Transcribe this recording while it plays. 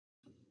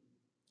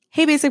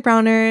Hey, Basic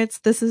Brown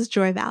Nerds, this is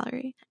Joy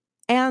Valerie.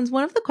 And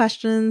one of the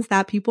questions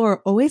that people are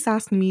always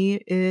asking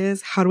me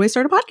is, how do I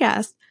start a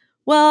podcast?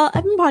 Well,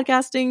 I've been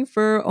podcasting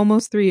for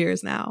almost 3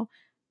 years now.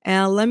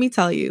 And let me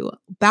tell you,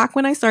 back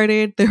when I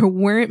started, there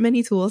weren't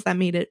many tools that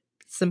made it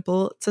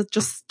simple to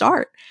just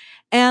start.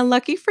 And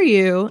lucky for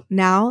you,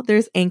 now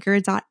there's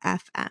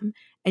Anchor.fm,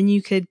 and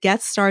you could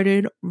get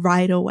started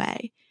right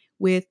away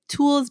with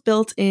tools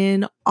built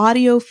in,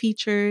 audio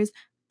features,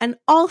 and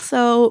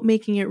also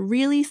making it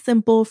really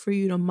simple for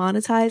you to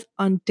monetize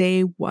on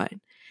day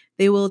one.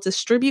 They will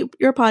distribute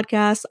your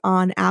podcast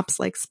on apps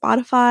like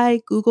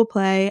Spotify, Google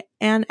Play,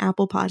 and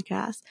Apple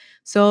Podcasts.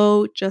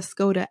 So just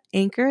go to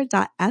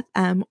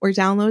anchor.fm or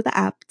download the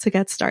app to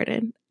get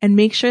started, and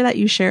make sure that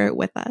you share it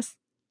with us.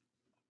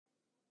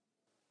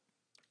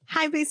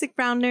 Hi, Basic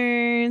Brown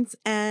Nerds,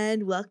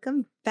 and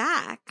welcome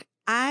back.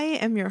 I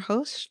am your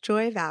host,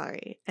 Joy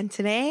Valerie, and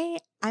today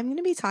I'm going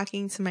to be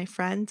talking to my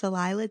friend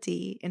Delilah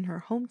D in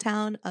her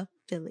hometown of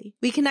Philly.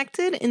 We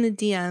connected in the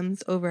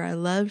DMs over our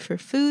love for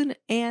food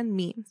and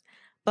memes,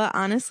 but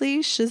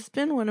honestly, she's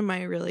been one of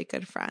my really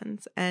good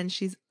friends, and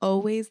she's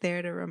always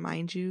there to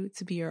remind you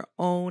to be your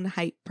own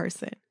hype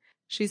person.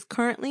 She's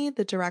currently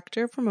the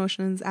director of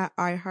promotions at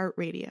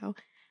iHeartRadio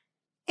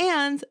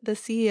and the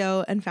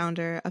CEO and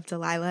founder of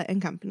Delilah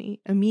 & Company,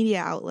 a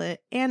media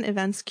outlet and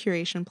events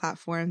curation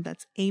platform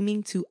that's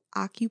aiming to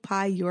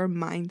occupy your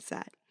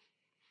mindset.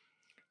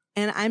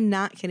 And I'm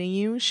not kidding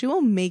you, she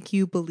will make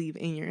you believe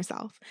in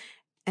yourself.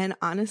 And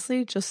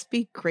honestly, just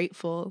be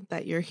grateful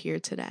that you're here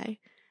today.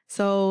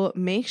 So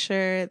make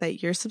sure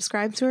that you're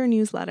subscribed to her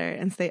newsletter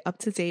and stay up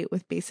to date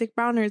with Basic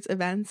Brown Nerds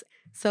events.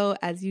 So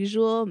as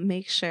usual,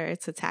 make sure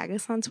to tag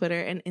us on Twitter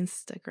and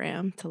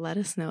Instagram to let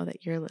us know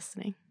that you're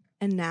listening.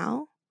 And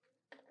now,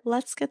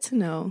 let's get to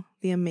know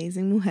the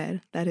amazing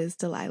mujer that is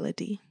Delilah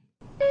D.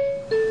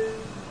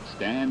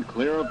 Stand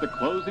clear of the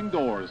closing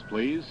doors,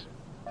 please.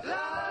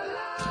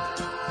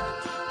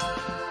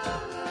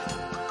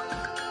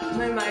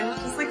 My mind is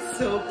just like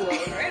so blown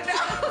right now.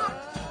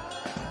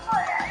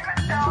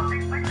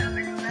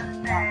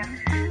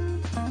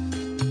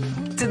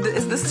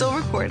 Is this still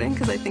recording?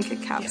 Because I think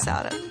it caps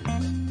out at.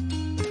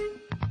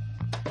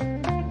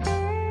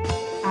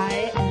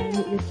 I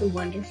am with the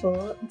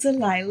wonderful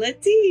Delilah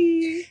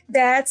D.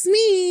 That's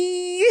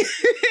me.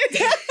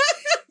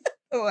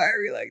 Why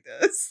are we like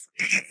this?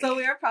 So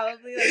we are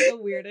probably like the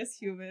weirdest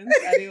humans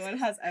anyone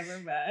has ever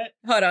met.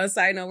 Hold on,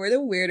 side note, we're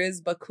the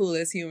weirdest but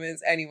coolest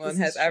humans anyone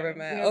has ever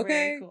met.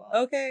 Okay, cool.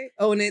 Okay.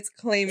 Own it,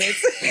 claim it.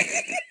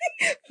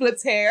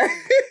 Flips hair.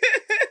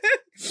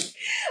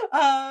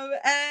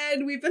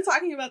 And we've been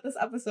talking about this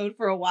episode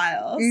for a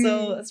while,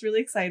 so it's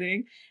really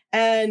exciting.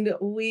 And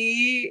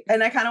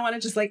I kind of want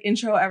to just like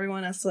intro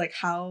everyone as to like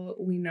how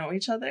we know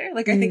each other.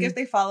 Like, I think if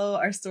they follow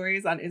our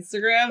stories on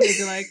Instagram, they'd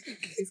be like,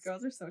 these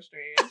girls are so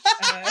strange.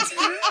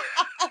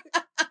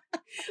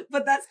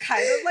 But that's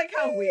kind of like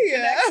how we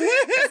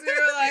connected, because we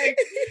were like,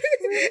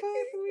 we're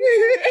both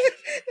weird.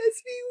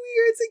 Let's be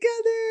weird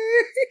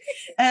together.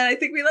 And I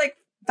think we like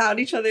found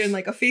each other in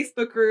like a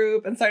Facebook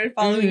group and started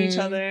following each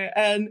other.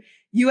 And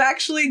you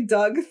actually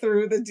dug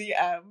through the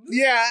DMs.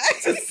 Yeah.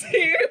 To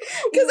see.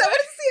 Because I wanted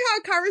to see how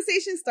a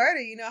conversation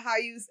started, how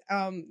you,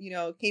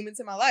 came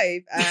into my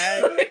life.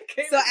 And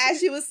so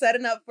as she was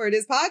setting up for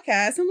this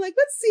podcast, I'm like,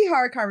 let's see how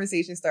our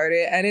conversation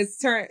started. And it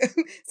started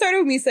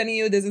with me sending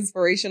you this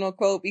inspirational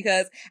quote,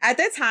 because at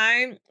that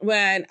time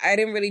when I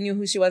didn't really know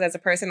who she was as a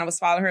person, I was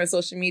following her on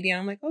social media.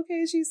 And I'm like,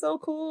 okay, she's so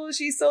cool.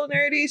 She's so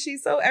nerdy.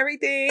 She's so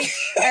everything.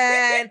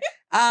 And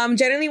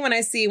generally when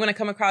I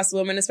come across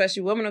women,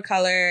 especially women of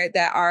color,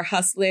 that are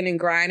hustling and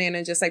grinding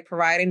and just like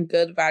providing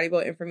good, valuable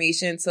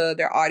information to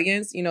their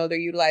audience, they're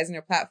utilizing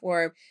their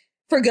platform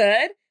for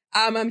good.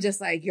 I'm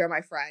just like, you're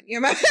my friend. We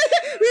may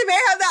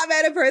have not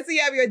met in person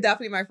yet, but you're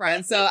definitely my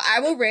friend. So I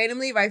will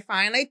randomly, if I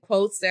find like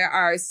quotes that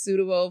are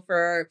suitable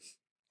for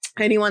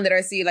anyone that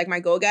I see, like my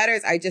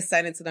go-getters, I just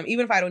send it to them,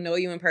 even if I don't know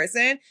you in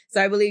person.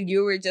 So I believe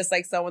you were just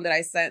like someone that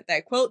I sent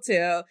that quote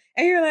to,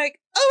 and you're like,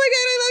 oh my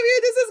God, I love you.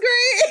 This is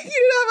great.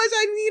 You know how much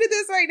I needed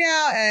this right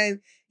now. And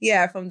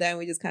yeah, from then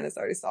we just kind of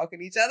started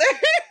stalking each other. And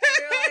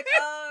you're like,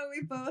 oh,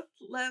 we both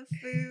love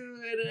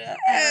food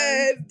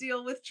and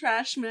deal with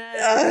trash men.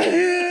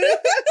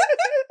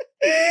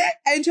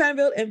 And try and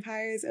build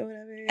empires or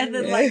whatever. And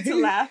then like to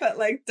laugh at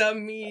like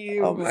dumb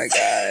memes. Oh my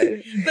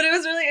God. But it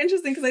was really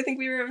interesting because I think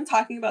we were even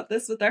talking about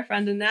this with our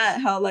friend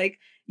Annette, how like,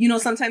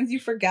 sometimes you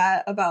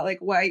forget about like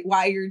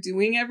why you're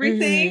doing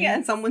everything,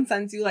 and someone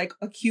sends you like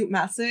a cute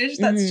message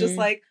that's just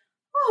like,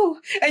 oh,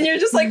 and you're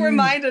just like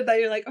reminded that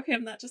you're like, okay,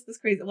 I'm not just this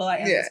crazy. Well, I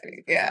am this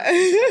crazy. Yeah.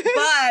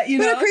 But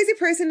a crazy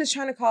person is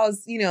trying to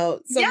cause, some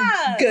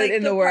good like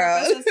in the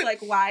world. Is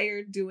like why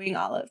you're doing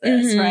all of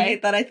this, right?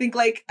 That I think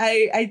like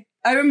I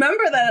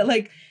remember that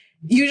like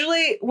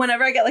usually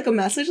whenever I get like a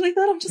message like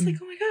that, I'm just like,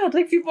 oh my God,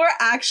 like people are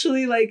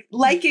actually like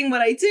liking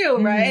what I do,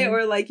 right?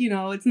 Or like,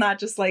 it's not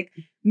just like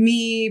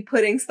me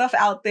putting stuff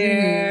out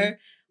there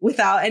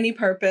without any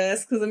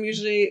purpose, because I'm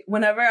usually,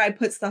 whenever I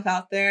put stuff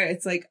out there,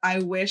 it's like, I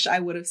wish I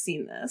would have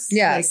seen this.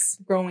 Yes.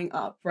 Like growing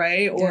up,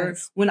 right? Or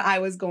Yes. when I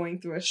was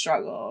going through a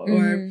struggle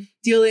or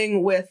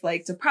dealing with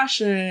like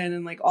depression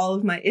and like all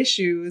of my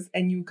issues,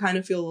 and you kind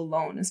of feel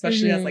alone,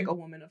 especially as like a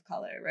woman of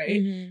color,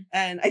 right?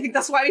 And I think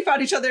that's why we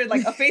found each other in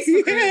like a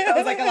Facebook group. That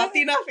was like a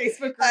Latina Facebook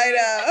group. I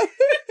know.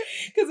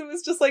 Because it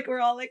was just like,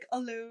 we're all like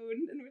alone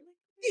and we're like,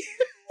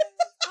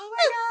 oh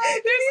my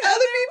God, There's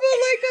other people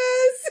like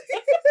us.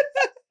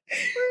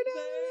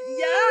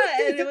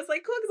 Yeah, and it was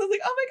like cool because I was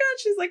like, oh my God,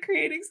 she's like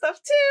creating stuff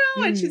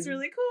too, and she's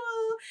really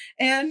cool,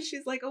 and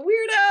she's like a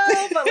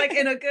weirdo, but like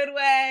in a good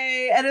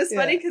way. And it's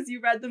funny because you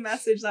read the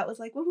message that was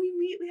like, when we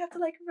meet, we have to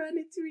like run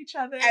into each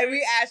other. And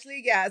we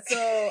actually,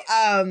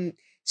 so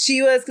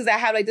she was, because I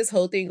had like this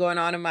whole thing going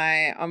on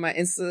my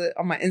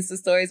Insta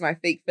stories, my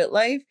fake fit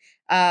life.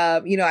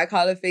 I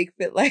call it fake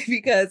fit life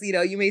because,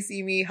 you may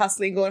see me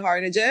hustling, going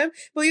hard in the gym,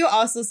 but you'll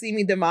also see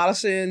me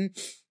demolishing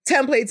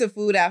 10 plates of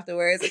food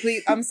afterwards.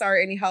 Please, I'm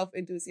sorry, any health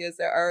enthusiasts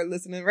that are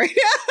listening right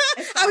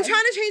now. I'm trying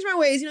to change my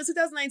ways.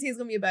 2019 is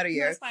going to be a better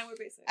year. That's fine, we're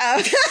basic.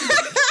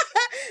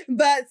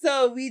 But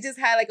so we just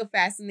had like a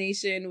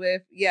fascination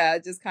with,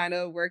 just kind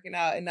of working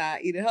out and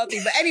not eating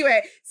healthy. But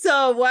anyway,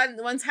 so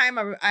one time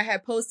I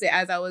had posted,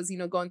 as I was,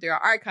 going through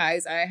our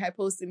archives, I had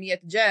posted me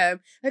at the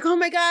gym, like, oh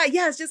my God,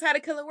 yes, just had a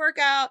killer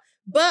workout,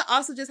 but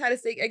also just had a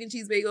steak, egg, and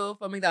cheese bagel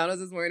from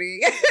McDonald's this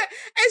morning. And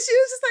she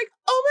was just like,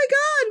 oh my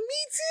God,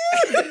 me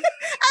too.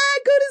 I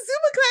go to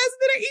Zumba class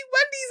and then I eat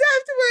Wendy's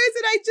afterwards,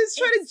 and I just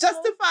try to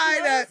justify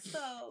that.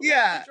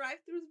 Yeah. The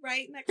drive-thru's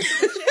right next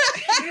to the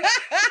gym.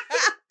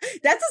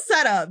 That's a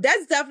setup.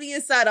 That's definitely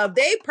a setup.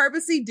 They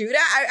purposely do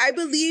that. I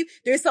believe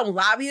there's some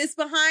lobbyists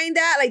behind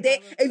that. Like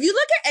if you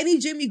look at any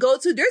gym you go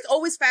to, there's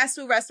always fast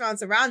food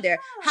restaurants around there.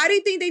 How do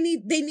you think they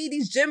need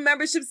these gym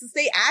memberships to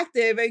stay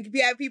active and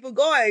have people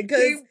going?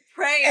 Because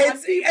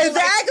it's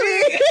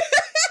exactly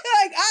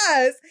like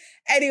us.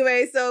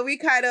 Anyway, so we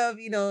kind of,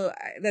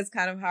 that's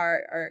kind of how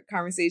our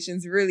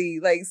conversations really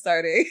like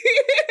started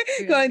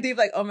going deep.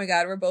 Like, oh my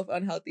God, we're both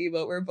unhealthy,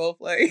 but we're both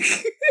like,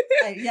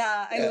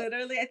 I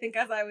literally, I think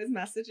as I was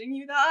messaging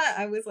you that,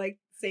 I was like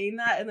saying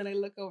that, and then I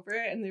look over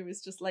and there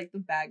was just like the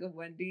bag of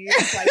Wendy's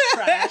like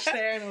trash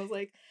there, and I was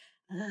like,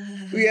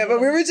 yeah, but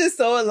we were just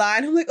so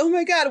aligned. I'm like, oh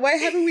my God, why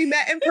haven't we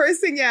met in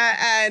person yet?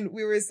 And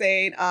we were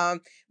saying,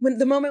 when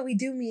the moment we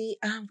do meet,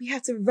 we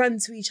have to run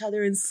to each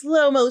other in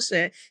slow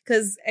motion.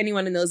 Because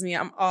anyone who knows me,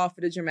 I'm all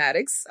for the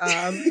dramatics.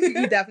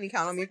 You definitely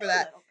count on me for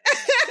that.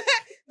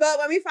 But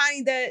when we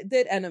finally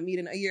did end up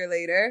meeting a year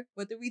later,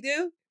 what did we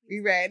do? We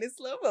ran in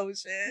slow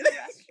motion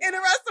in a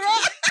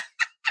restaurant.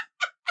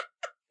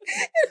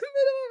 In the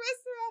middle of a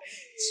restaurant.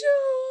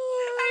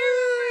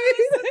 I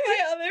remember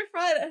my other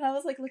friend, and I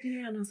was like looking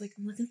around, and I was like,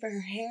 I'm looking for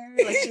her hair.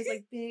 Like, she has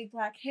like big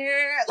black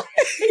hair.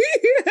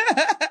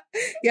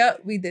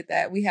 Yep, we did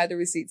that. We had the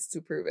receipts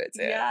to prove it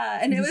too. Yeah,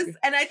 and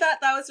I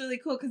thought that was really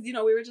cool because, we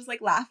were just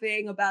like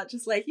laughing about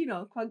just like,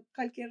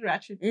 cualquier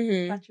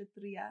racheteria.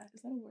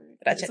 Is that a word?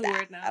 It's a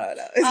word now. I don't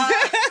know.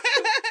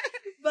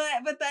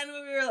 But then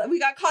we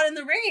got caught in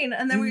the rain,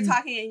 and then we were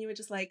talking, and you were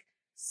just like,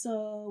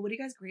 so what are you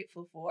guys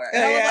grateful for?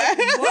 And I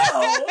was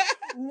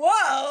like,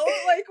 whoa,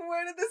 like,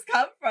 where did this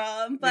come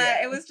from?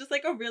 But it was just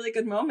like a really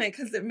good moment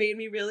because it made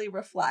me really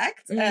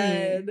reflect.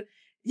 And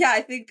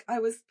I think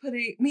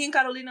me and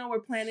Carolina were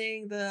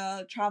planning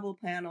the travel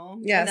panel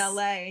in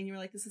LA, and you were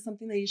like, this is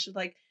something that you should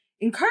like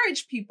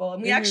encourage people.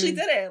 And we actually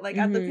did it. Like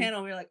at the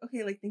panel, we were like,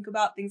 okay, like think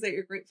about things that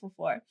you're grateful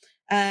for.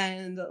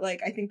 And like,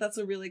 I think that's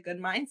a really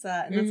good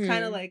mindset. And that's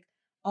kind of like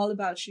all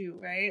about you,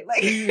 right?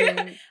 Like,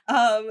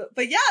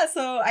 but yeah,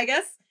 so I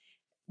guess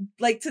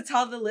like to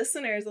tell the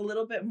listeners a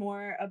little bit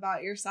more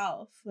about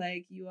yourself.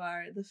 Like, you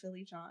are the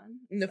Philly John.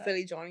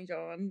 Philly Johnny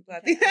John. I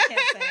can't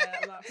say it.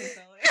 I'm not from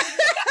Philly.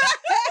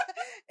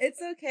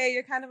 It's okay.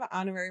 You're kind of an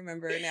honorary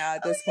member now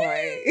at this point.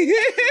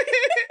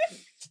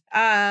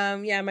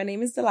 My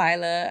name is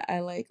Delilah. I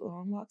like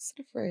long walks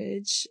to the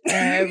fridge.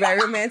 Very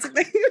romantic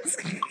things.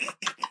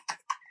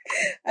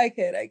 I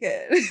kid.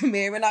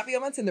 May or may not be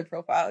on my Tinder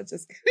profile.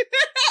 Just kidding.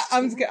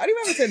 I'm just kidding. I don't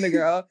even have a Tinder,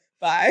 girl.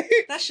 Bye.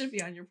 That should be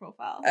on your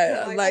profile.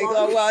 Like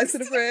long walks to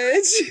the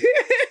fridge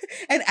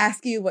and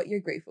ask you what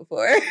you're grateful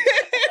for.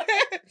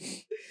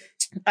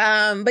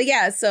 But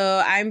yeah,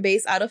 so I'm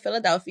based out of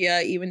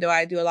Philadelphia, even though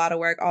I do a lot of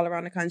work all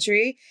around the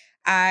country.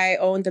 I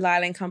own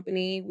Delilah &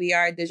 Company. We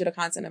are a digital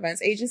content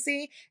events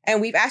agency,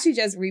 and we've actually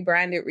just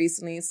rebranded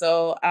recently.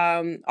 So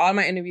all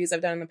my interviews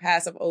I've done in the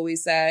past, I've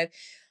always said,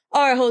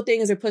 our whole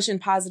thing is we're pushing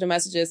positive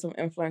messages from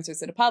influencers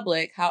to the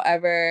public.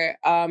 However,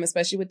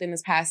 especially within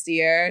this past 2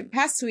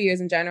 years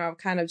in general, I've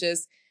kind of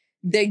just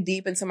dig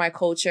deep into my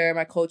culture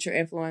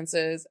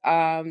influences,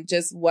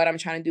 just what I'm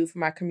trying to do for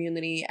my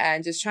community,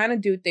 and just trying to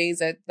do things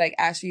that like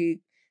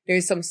actually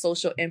there's some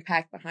social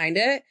impact behind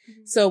it.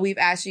 So we've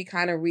actually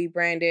kind of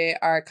rebranded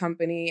our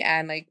company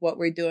and like what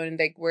we're doing,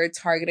 like we're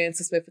targeting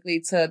specifically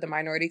to the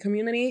minority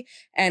community,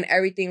 and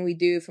everything we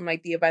do from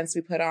like the events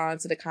we put on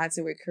to the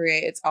content we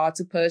create, it's all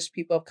to push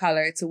people of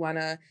color to want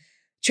to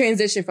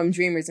transition from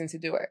dreamers into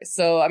doers.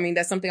 So, I mean,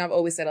 that's something I've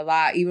always said a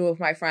lot, even with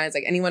my friends.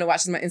 Like anyone who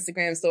watches my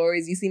Instagram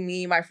stories, you see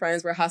me, my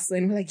friends, we're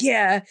hustling. We're like,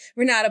 yeah,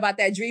 we're not about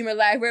that dreamer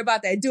life. We're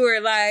about that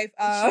doer life.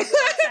 She's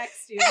gonna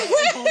text you and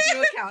hold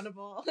you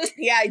accountable.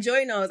 Yeah,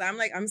 Joy knows. I'm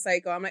like, I'm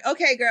psycho. I'm like,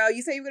 okay, girl,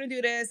 you say you're going to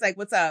do this. Like,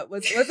 what's up?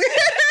 What's Like,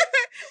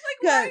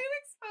 why are you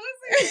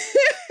exposing?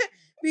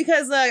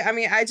 Because look, I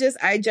mean,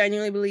 I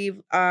genuinely believe,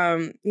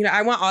 you know,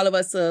 I want all of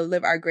us to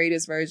live our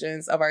greatest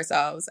versions of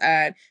ourselves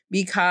and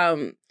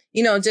become,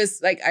 you know,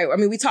 just like, I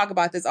mean, we talk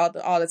about this all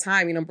the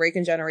time, you know,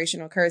 breaking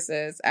generational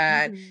curses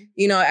and,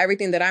 you know,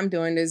 everything that I'm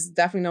doing, there's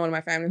definitely no one in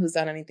my family who's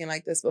done anything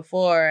like this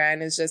before.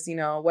 And it's just, you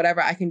know,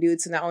 whatever I can do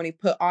to not only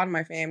put on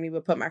my family,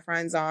 but put my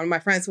friends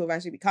who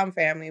eventually become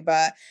family.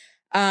 But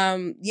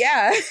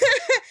yeah,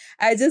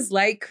 I just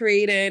like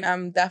creating. I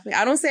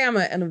don't say I'm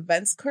an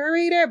events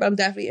curator, but I'm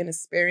definitely an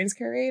experience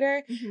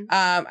curator.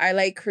 I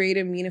like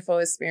creating meaningful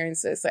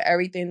experiences. So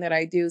everything that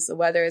I do. So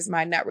whether it's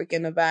my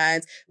networking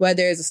events,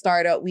 whether it's a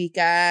startup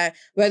weekend,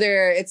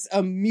 whether it's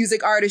a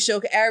music artist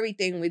show,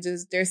 everything,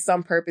 there's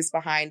some purpose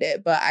behind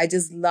it. But I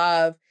just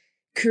love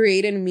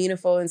creating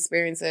meaningful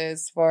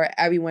experiences for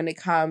everyone that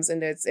comes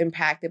and that's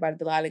impacted by the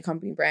Delilah &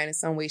 Company brand in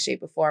some way,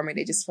 shape, or form. And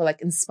they just feel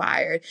like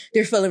inspired.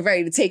 They're feeling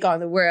ready to take on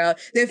the world.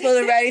 They're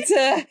feeling ready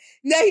to,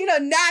 you know,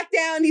 knock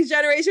down these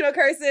generational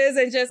curses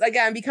and just,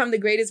 again, become the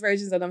greatest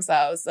versions of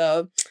themselves.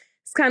 So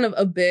it's kind of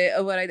a bit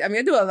of what I mean,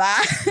 I do a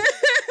lot.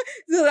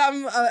 So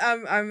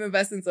I'm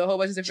invested into a whole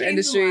bunch of different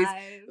industries.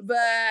 Lives.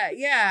 But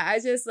yeah,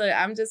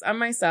 I'm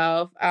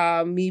myself.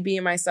 Me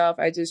being myself,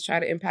 I just try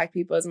to impact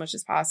people as much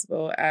as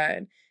possible.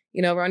 And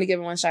you know, we're only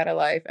given one shot at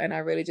life. And I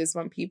really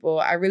want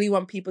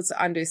people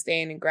to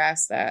understand and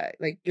grasp that,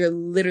 like, you're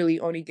literally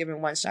only given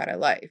one shot at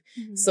life.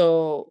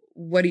 So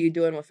what are you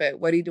doing with it?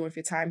 What are you doing with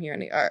your time here on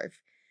the earth?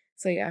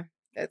 So yeah,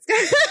 that's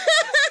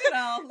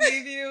I'll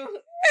leave you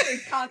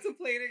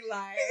contemplating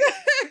life.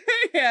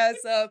 Yeah.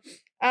 So,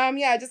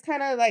 yeah, just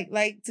kind of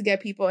like to get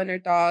people in their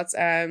thoughts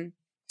and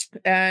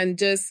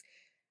just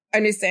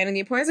understanding the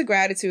importance of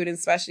gratitude, and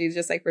especially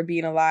just like for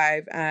being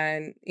alive.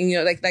 And, you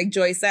know, like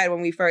Joy said,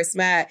 when we first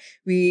met,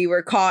 we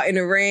were caught in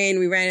the rain.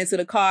 We ran into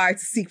the car to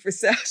seek for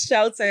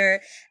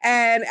shelter.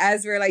 And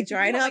as we're like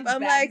drying up,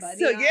 I'm like,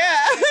 so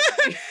yeah,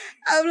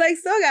 I'm like,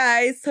 so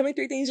guys, tell me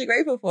 3 things you're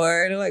grateful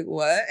for. And they're like,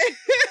 what?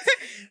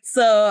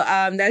 So,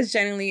 that's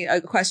generally a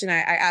question I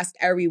ask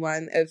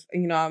everyone. If,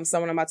 you know,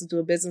 someone I'm about to do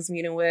a business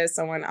meeting with,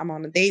 someone I'm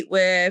on a date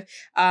with,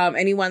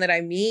 anyone that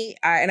I meet,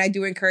 and I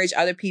do encourage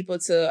other people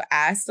to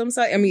ask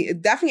themselves. I mean,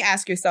 definitely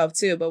ask yourself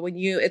too, but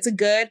it's a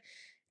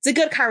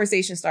good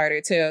conversation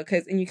starter too.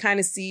 And you kind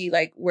of see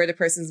like where the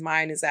person's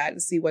mind is at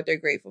and see what they're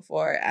grateful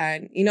for.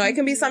 And, you know, it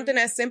can be something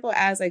as simple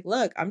as like,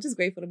 look, I'm just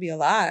grateful to be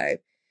alive,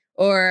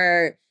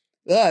 or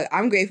look,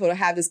 I'm grateful to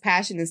have this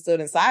passion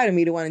instilled inside of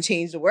me to want to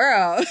change the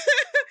world.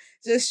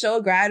 Just show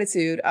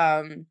gratitude.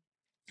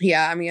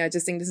 Yeah, I mean, I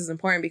just think this is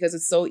important because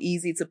it's so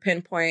easy to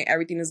pinpoint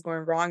everything that's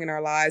going wrong in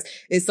our lives.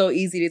 It's so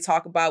easy to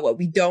talk about what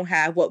we don't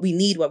have, what we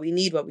need.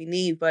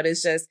 But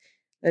it's just,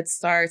 let's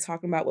start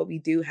talking about what we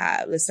do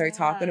have. Let's start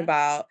talking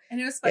about. And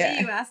it was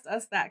funny you asked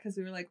us that because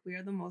we were like, we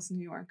are the most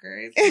New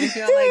Yorkers. I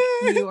feel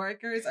like New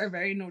Yorkers are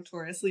very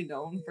notoriously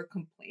known for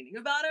complaining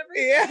about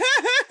everything. Yeah.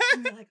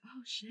 And we're like,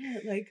 oh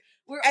shit, like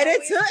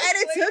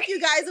it took you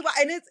guys a while,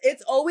 and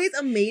it's always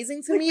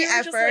amazing to me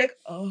at first. Like,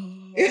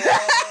 oh.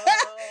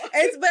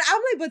 But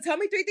I'm like, but tell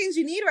me 3 things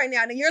you need right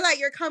now. And you're like,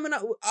 you're coming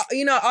up,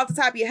 you know, off the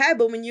top of your head.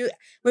 But when you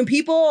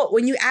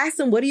ask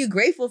them, what are you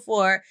grateful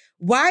for?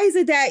 Why is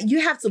it that you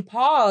have to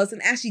pause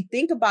and actually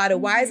think about it?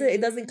 Why is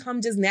it doesn't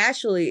come just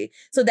naturally?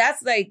 So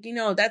that's like, you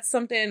know, that's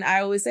something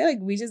I always say, like,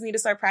 we just need to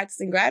start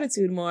practicing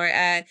gratitude more.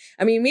 And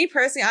I mean, me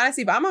personally,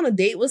 honestly, if I'm on a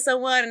date with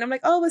someone and I'm like,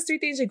 oh, what's 3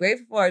 things you're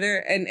grateful for?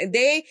 And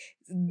they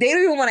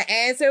don't even want to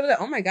answer. They're like,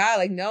 oh my God,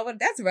 like, no, but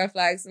that's a red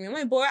flag to me. I'm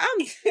like, boy,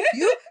 I'm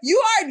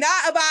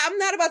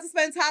not about to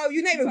spend time with you.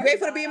 You're not even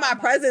grateful to be in my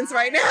presence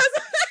right now.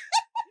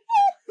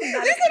 They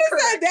could have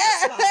said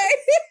that. Like,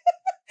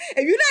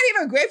 if you're not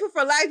even grateful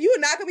for life, you are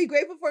not going to be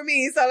grateful for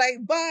me. So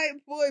like, bye,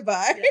 boy,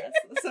 bye. Yes.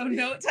 So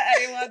note to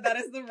anyone, that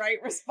is the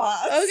right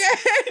response. Okay.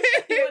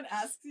 If anyone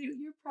asks you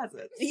your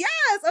presence.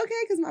 Yes, okay,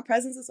 because my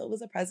presence is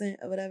always a present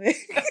or whatever.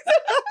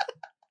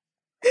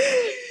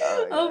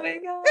 Oh my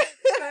God.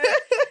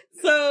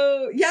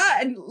 So yeah,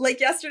 and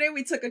like yesterday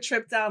we took a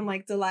trip down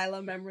like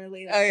Delilah memory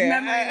lane.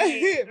 Memory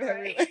lane,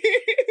 right?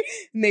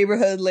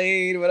 Neighborhood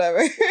lane,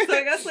 whatever. So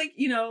I guess like,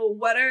 you know,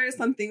 what are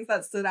some things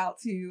that stood out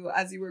to you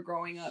as you were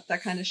growing up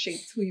that kind of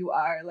shaped who you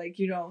are? Like,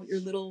 you know, your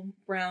little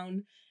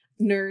brown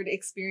nerd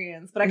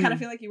experience. But I kind of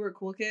feel like you were a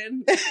cool kid.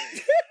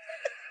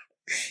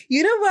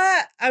 You know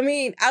what? I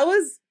mean, I don't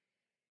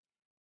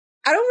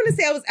want to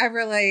say I was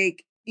ever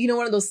like, you know,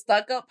 one of those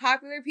stuck up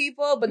popular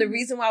people, but the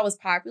reason why I was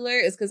popular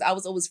is because I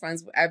was always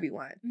friends with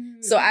everyone.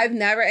 So I've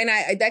never, and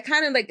that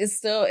kind of like it's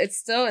still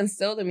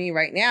instilled in me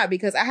right now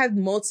because I have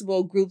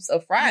multiple groups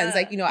of friends.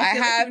 Like, you know, I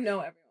have, like you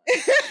know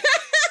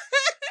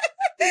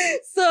everyone.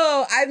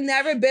 So I've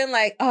never been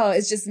like, oh,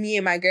 it's just me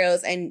and my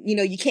girls and, you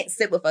know, you can't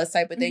sit with us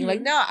type of thing.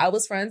 Like, no, I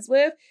was friends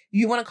with,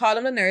 you want to call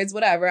them the nerds,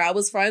 whatever. I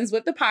was friends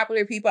with the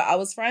popular people. I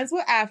was friends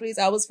with athletes.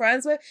 I was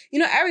friends with, you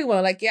know,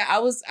 everyone. Like, yeah,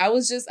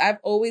 I've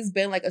always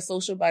been like a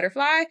social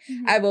butterfly.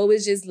 I've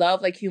always just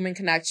loved like human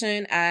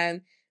connection.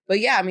 But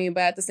yeah, I mean,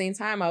 but at the same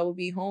time, I would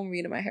be home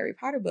reading my Harry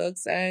Potter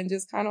books and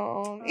just kind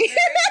of,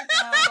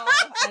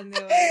 I knew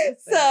it.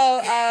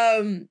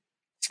 So,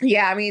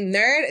 yeah, I mean,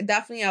 nerd,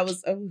 definitely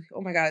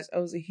oh my gosh, I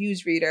was a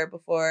huge reader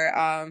before.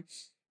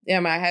 Yeah,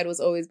 my head was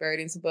always buried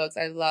into books.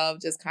 I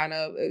love just kind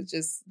of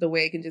just the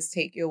way it can just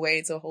take you away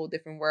into a whole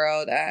different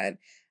world and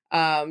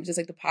just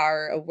like the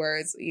power of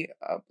words,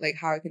 like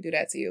how it can do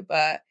that to you.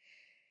 But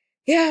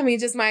yeah, I mean,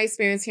 just my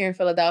experience here in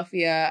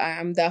Philadelphia,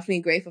 I'm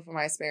definitely grateful for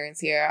my experience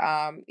here.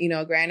 You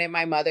know, granted,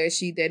 my mother,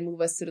 she did move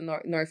us to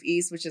the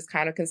Northeast, which is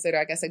kind of considered,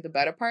 I guess, like the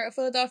better part of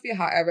Philadelphia.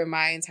 However,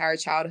 my entire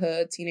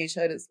childhood,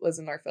 teenagehood was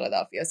in North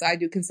Philadelphia. So I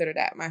do consider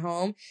that my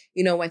home.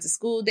 You know, went to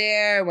school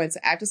there, went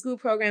to after school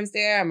programs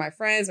there. And my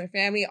friends, my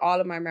family, all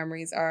of my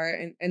memories are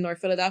in North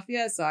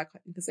Philadelphia. So I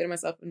consider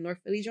myself a North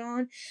Philly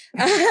John.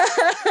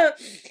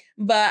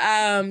 But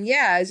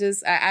yeah, it's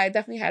just, I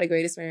definitely had a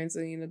great experience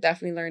and, you know,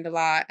 definitely learned a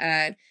lot.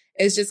 And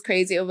it's just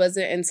crazy. It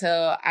wasn't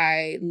until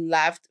I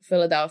left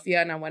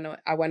Philadelphia and I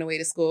went away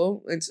to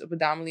school, into a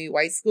predominantly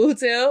white school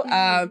too,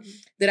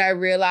 that I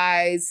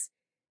realized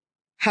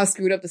how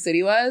screwed up the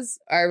city was.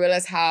 I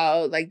realized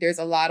how like there's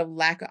a lot of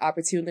lack of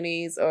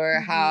opportunities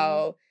or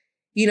how,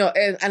 you know,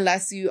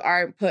 unless you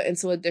aren't put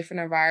into a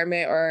different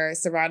environment or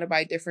surrounded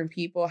by different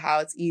people,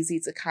 how it's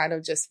easy to kind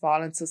of just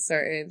fall into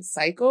certain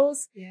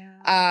cycles.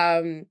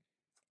 Yeah.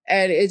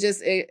 And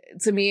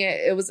to me,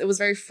 it was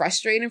very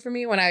frustrating for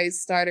me when I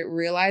started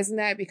realizing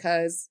that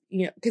because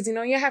you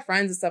have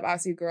friends and stuff,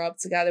 obviously you grow up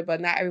together, but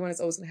not everyone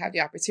is always going to have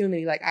the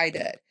opportunity like I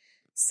did.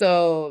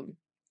 So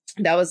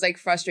that was like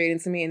frustrating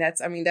to me. And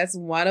that's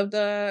one of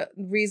the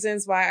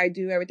reasons why I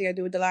do everything I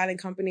do with Delilah and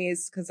Company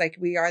is because like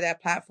we are that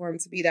platform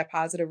to be that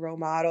positive role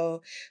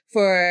model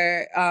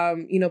for,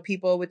 you know,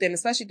 people within,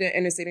 especially the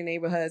inner city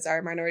neighborhoods,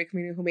 our minority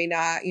community who may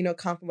not, you know,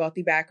 come from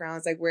wealthy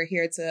backgrounds. Like we're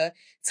here to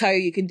tell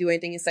you can do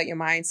anything you set your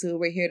mind to.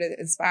 We're here to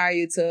inspire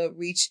you to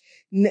reach,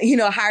 you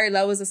know, higher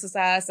levels of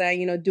success and,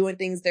 you know, doing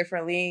things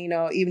differently, you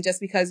know, even just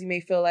because you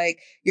may feel like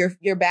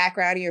your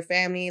background and your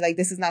family, like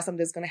this is not something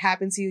that's going to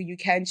happen to you. You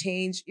can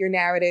change your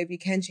narrative. You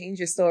can change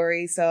your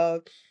story.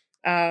 So,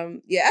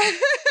 yeah.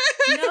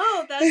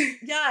 No,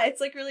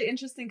 it's like really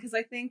interesting because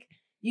I think,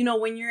 you know,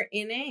 when you're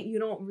in it, you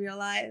don't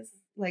realize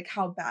like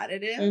how bad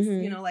it is.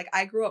 You know, like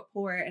I grew up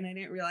poor and I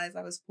didn't realize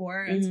I was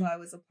poor until I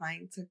was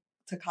applying to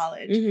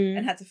college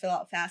and had to fill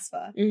out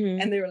FAFSA.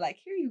 And they were like,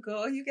 here you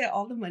go, you get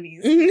all the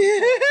monies. And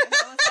I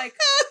was like,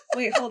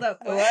 wait, hold up.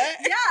 What?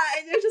 Yeah.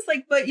 And they're just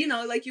like, but you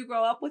know, like you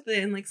grow up with it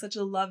in like such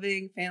a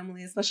loving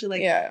family, especially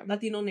like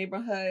Latino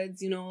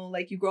neighborhoods, you know,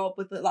 like you grow up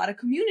with a lot of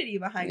community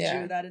behind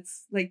you that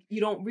it's like, you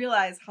don't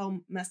realize how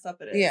messed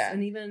up it is. Yeah.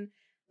 And even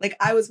like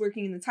I was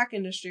working in the tech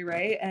industry,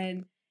 right?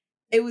 And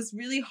it was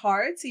really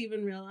hard to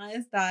even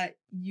realize that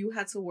you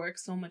had to work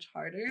so much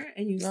harder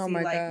and you see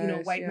like, you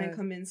know, white men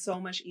come in so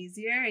much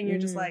easier and you're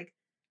just like,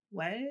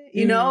 what?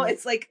 You know,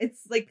 it's like,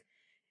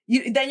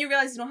 then you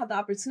realize you don't have the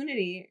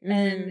opportunity.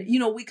 And, you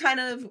know,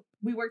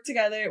 we worked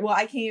together. Well,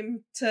 I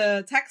came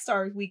to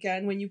Techstars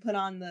weekend when you put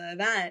on the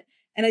event.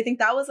 And I think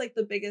that was like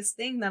the biggest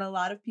thing that a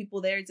lot of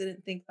people there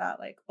didn't think that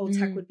like,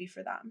 tech would be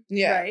for them.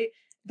 Yeah. Right.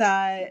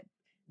 That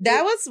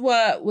was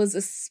what was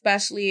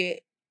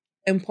especially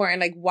important,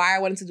 like why I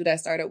wanted to do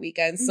that startup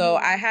weekend. So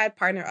I had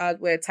partnered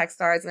up with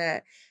Techstars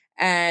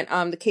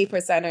and the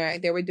Caper Center.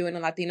 They were doing a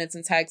Latinas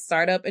in Tech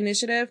startup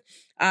initiative,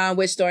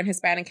 which during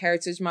Hispanic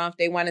Heritage Month,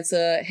 they wanted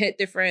to hit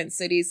different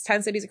cities,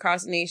 10 cities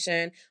across the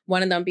nation,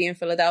 one of them being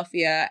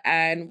Philadelphia.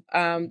 And,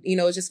 you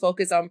know, just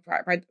focus on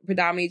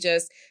predominantly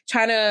just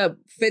trying to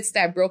fix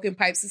that broken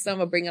pipe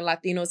system of bringing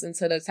Latinos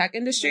into the tech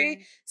industry.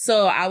 Right.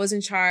 So I was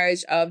in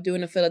charge of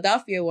doing the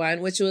Philadelphia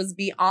one, which was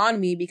beyond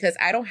me because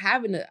I don't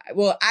have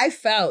I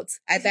felt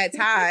at that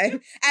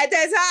time,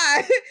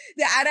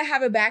 that I didn't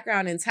have a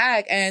background in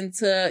tech. And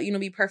to, you know,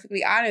 be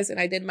perfectly honest, and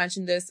I did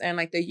mention this and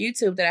like the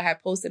YouTube that I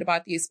had posted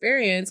about the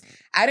experience,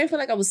 I didn't feel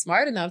like I was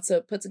smart enough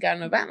to put together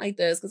an event like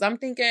this because I'm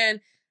thinking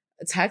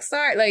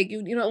Techstars, like,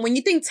 you know, when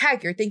you think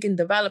tech, you're thinking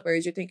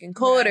developers, you're thinking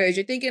coders,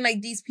 you're thinking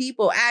like these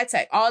people, ad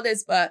tech, all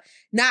this, but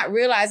not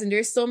realizing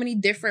there's so many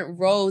different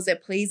roles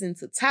that plays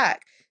into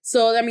tech.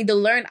 So, I mean, the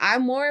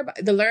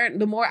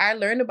more I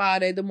learned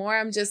about it, the more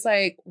I'm just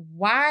like,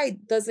 why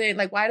doesn't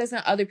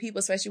other people,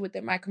 especially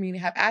within my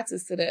community, have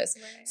access to this?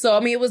 Right. So, I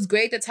mean, it was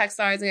great that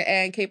Techstars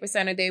and Caper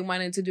Center, they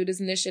wanted to do this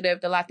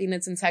initiative, the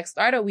Latinas in Tech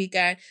Startup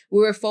Weekend.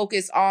 We were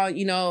focused on,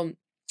 you know,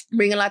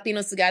 bringing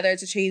Latinos together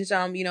to change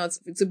them, you know,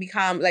 to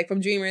become like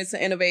from dreamers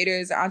to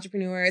innovators,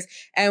 entrepreneurs.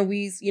 And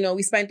we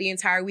spent the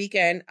entire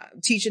weekend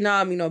teaching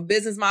them, you know,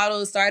 business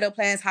models, startup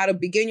plans, how to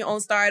begin your own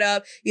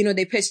startup. You know,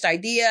 they pitched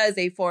ideas,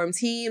 they formed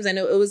teams, and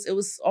it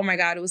was, oh my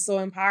God, it was so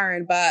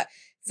empowering. But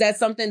that's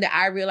something that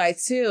I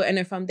realized too. And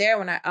then from there,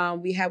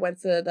 when we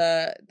went to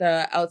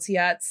the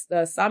LTX,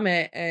 the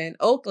summit in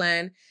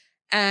Oakland,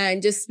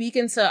 and just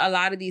speaking to a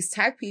lot of these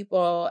tech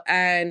people.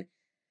 And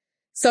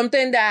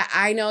something that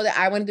I know that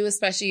I want to do,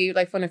 especially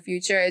like for the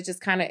future, is just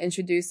kind of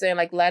introducing,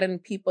 like letting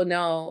people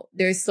know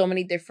there's so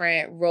many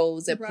different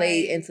roles that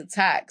play into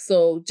tech.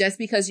 So just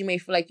because you may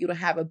feel like you don't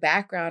have a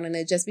background in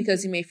it, just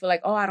because you may feel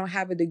like, oh, I don't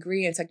have a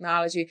degree in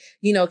technology,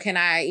 can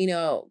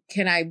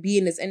I be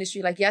in this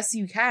industry? Like, yes,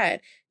 you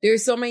can.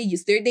 There's so many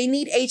they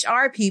need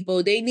HR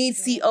people. They need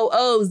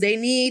COOs. They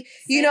need,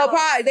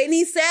 they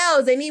need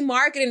sales. They need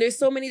marketing. There's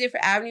so many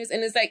different avenues.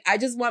 And it's like, I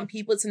just want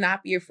people to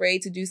not be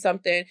afraid to do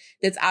something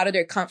that's out of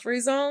their comfort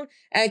zone.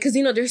 And cause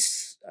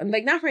there's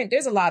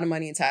there's a lot of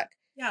money in tech.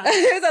 Yeah.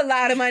 There's a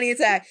lot of money in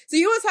tech. So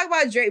you want to talk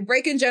about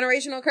breaking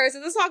generational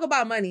curses? Let's talk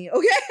about money.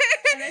 Okay.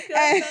 And I feel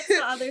like that's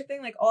the other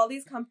thing. Like all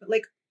these companies,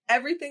 like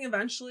everything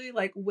eventually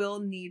like will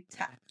need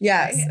tech.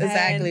 Yes, right?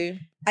 exactly. And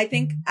I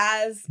think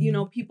as,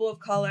 people of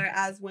color,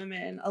 as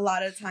women, a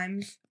lot of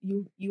times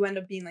you end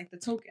up being like the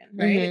token,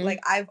 right? Mm-hmm.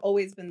 Like I've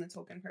always been the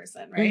token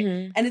person, right?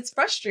 Mm-hmm. And it's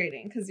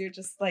frustrating because you're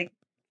just like,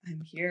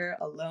 I'm here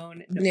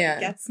alone. Nobody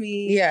gets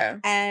me. Yeah.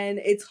 And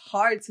it's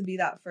hard to be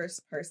that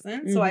first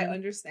person. Mm-hmm. So I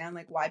understand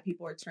like why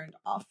people are turned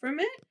off from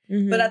it.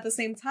 Mm-hmm. But at the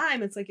same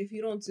time, it's like, if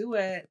you don't do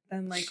it,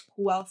 then like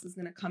who else is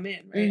going to come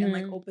in, right? Mm-hmm. And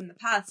like open the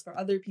paths for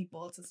other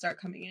people to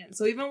start coming in.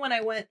 So even when I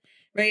went,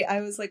 right,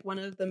 I was like one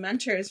of the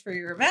mentors for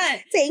your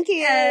event. Thank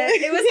you. And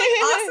it was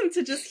like awesome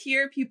to just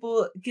hear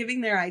people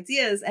giving their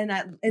ideas. And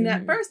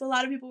at first, a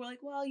lot of people were like,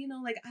 well,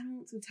 like I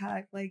don't do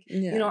tech. Like,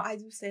 I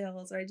do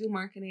sales or I do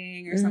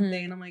marketing or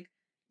something. And I'm like,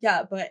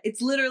 yeah, but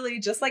it's literally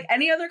just like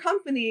any other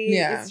company.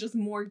 Yeah. It's just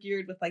more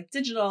geared with like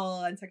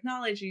digital and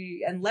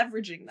technology and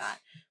leveraging that.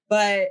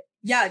 But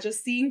yeah,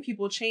 just seeing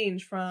people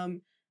change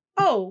from,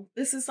 oh,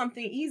 this is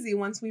something easy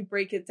once we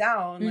break it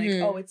down. Like,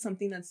 oh, it's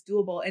something that's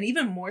doable. And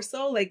even more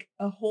so, like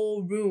a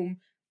whole room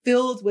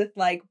filled with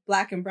like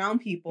Black and brown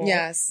people.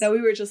 Yes. That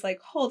we were just like,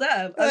 hold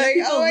up. Other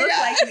people look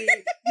like me.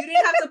 You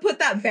didn't have to put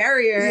that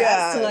barrier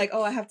as to like,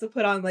 oh, I have to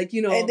put on like,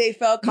 And they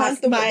felt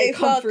comfortable. They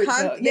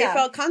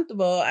felt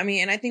comfortable. I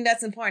mean, and I think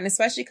that's important,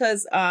 especially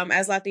because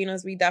as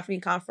Latinos, we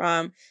definitely come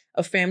from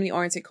a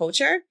family-oriented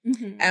culture.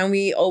 Mm-hmm. And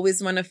we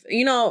always want to,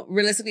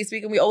 realistically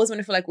speaking, we always want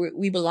to feel like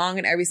we belong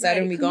in every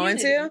setting we go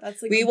into.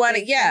 That's like we want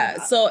to,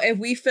 So if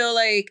we feel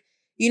like,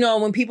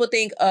 when people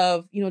think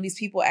of, these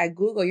people at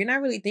Google, you're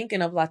not really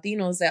thinking of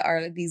Latinos that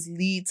are like these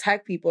lead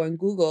tech people in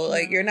Google.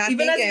 Like you're not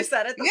even thinking. As you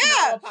said it,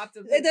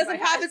 it doesn't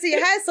pop into your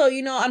head. So,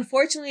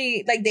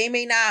 unfortunately, like they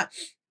may not,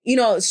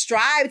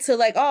 strive to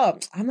like, oh,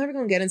 I'm never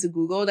going to get into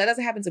Google. That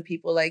doesn't happen to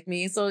people like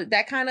me. So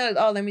that kind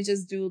of, let me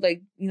just do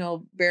like,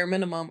 bare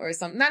minimum or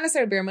something. Not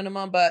necessarily bare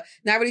minimum, but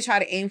not really try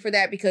to aim for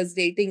that because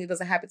they think it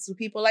doesn't happen to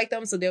people like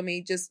them. So they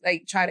may just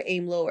like try to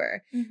aim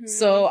lower. Mm-hmm.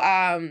 So,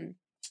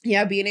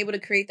 yeah, being able to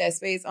create that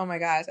space. Oh my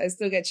gosh, I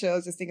still get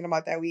chills just thinking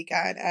about that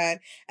weekend. And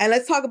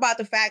let's talk about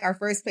the fact our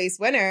first place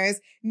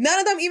winners, none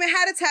of them even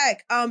had a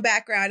tech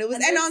background. It was,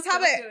 and on top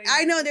of it,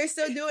 I know they're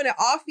still doing it,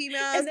 all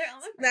females. And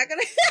not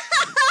gonna,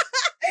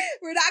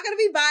 we're not gonna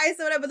be biased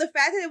or whatever. But the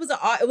fact that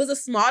it was a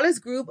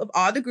smallest group of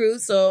all the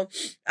groups. So,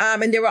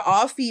 and they were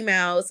all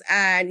females,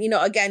 and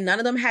again, none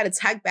of them had a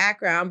tech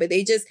background, but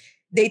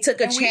they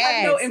took a chance. We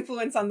had no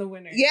influence on the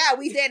winner. Yeah,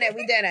 we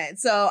didn't.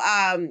 So,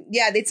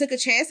 they took a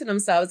chance on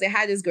themselves. They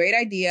had this great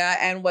idea.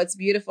 And what's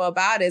beautiful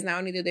about it is not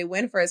only did they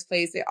win first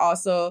place, they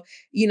also,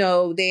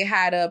 they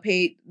had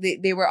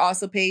they were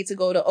also paid to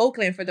go to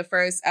Oakland for the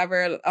first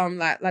ever,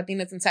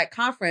 Latinas in Tech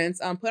conference,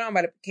 put on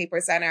by the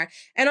Capers Center.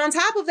 And on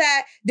top of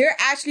that, they're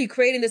actually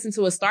creating this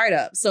into a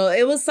startup. So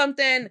it was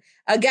something,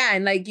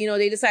 again, like,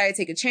 they decided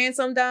to take a chance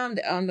on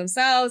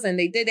themselves, and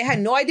they had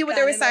no idea what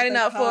they were signing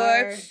up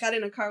for. Got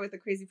in a car with a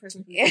crazy person.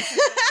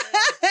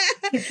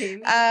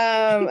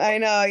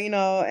 I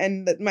know,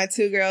 and my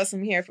two girls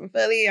from here from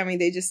Philly, I mean,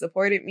 they just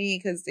supported me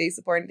because they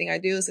support anything I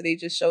do. So they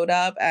just showed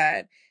up,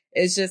 and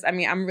it's just, I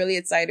mean, I'm really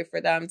excited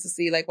for them to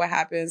see like what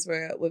happens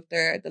with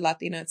the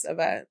Latinas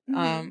event,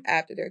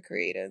 after they're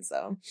created.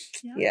 So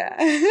yeah.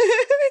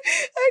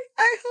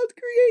 I helped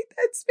create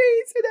that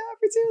space and the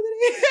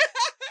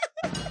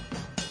opportunity.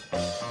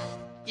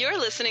 You're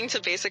listening to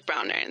Basic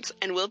Brown Nerds,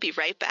 and we'll be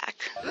right back.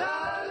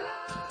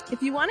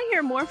 If you want to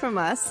hear more from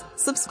us,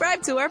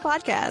 subscribe to our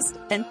podcast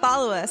and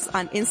follow us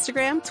on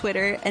Instagram,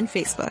 Twitter, and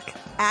Facebook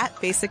at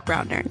Basic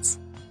Brown Nerds.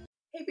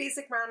 Hey,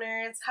 Basic Brown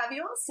Nerds. Have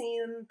you all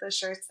seen the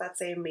shirts that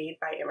say made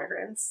by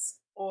immigrants?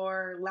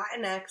 Or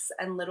Latinx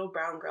and Little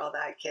Brown Girl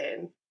That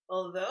Kid?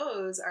 Well,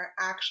 those are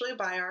actually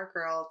by our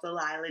girl,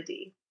 Delilah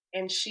D.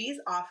 And she's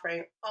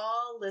offering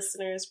all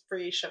listeners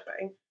free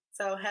shipping.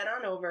 So head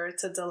on over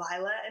to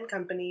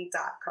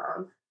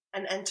DelilahandCompany.com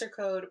and enter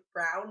code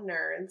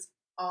BROWNNERDS,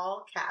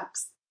 all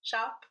caps,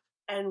 shop,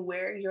 and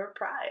wear your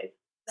pride.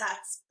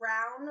 That's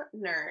Brown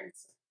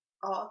Nerds,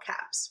 all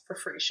caps, for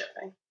free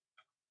shipping.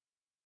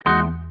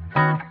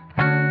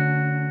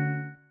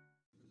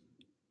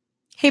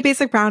 Hey,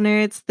 Basic Brown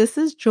Nerds, this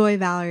is Joy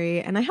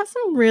Valerie, and I have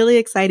some really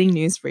exciting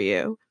news for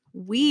you.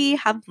 We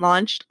have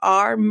launched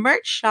our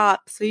merch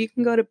shop, so you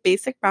can go to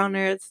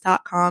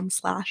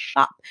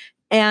basicbrownnerds.com/shop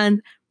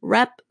and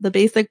rep the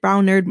Basic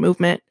Brown Nerd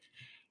movement.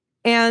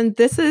 And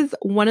this is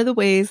one of the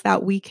ways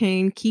that we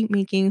can keep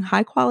making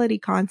high quality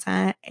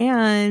content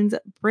and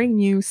bring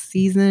you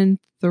season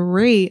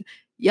 3.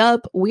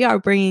 Yup, we are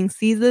bringing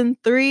season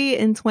 3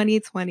 in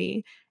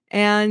 2020.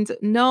 And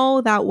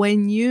know that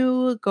when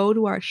you go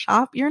to our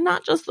shop, you're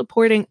not just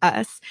supporting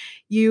us.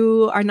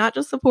 You are not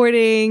just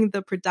supporting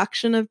the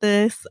production of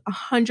this.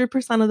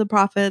 100% of the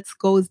profits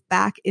goes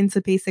back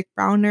into Basic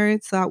Brown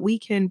Nerds so that we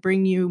can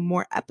bring you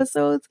more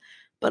episodes,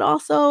 but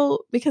also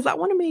because I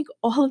want to make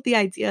all of the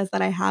ideas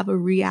that I have a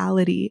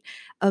reality,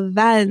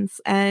 events,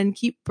 and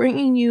keep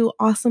bringing you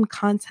awesome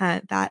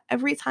content that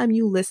every time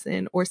you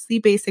listen or see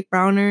Basic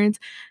Brown Nerds,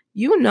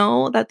 you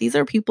know that these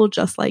are people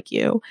just like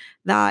you,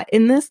 that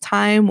in this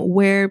time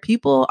where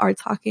people are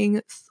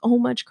talking so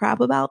much crap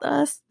about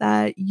us,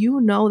 that you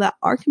know that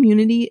our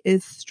community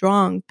is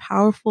strong,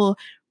 powerful,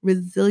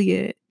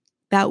 resilient,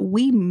 that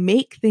we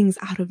make things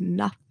out of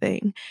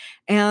nothing.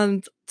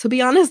 And to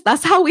be honest,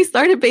 that's how we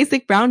started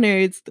Basic Brown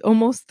Nerds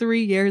almost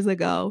 3 years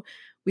ago.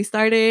 We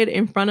started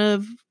in front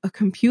of a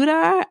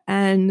computer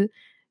and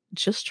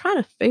just trying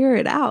to figure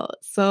it out.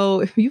 So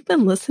if you've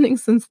been listening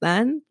since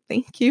then,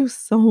 thank you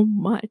so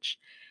much.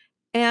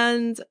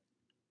 And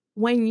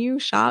when you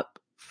shop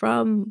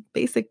from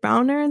Basic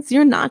Brown Nerds,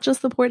 you're not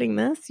just supporting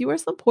this, you are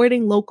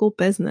supporting local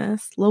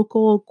business,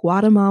 local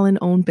Guatemalan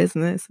owned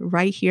business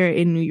right here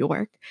in New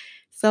York.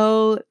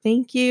 So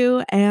thank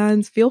you,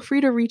 and feel free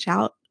to reach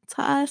out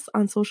to us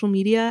on social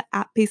media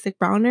at Basic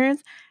Brown Nerds,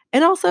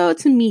 and also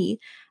to me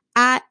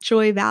at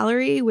Joy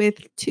Valerie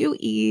with 2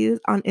 E's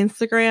on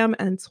Instagram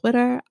and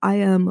Twitter. I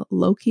am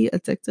low-key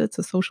addicted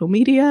to social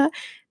media.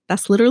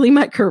 That's literally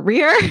my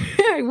career.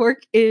 I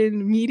work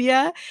in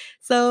media.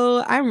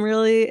 So I'm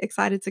really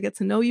excited to get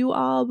to know you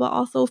all, but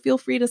also feel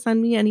free to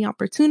send me any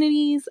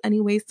opportunities,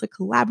 any ways to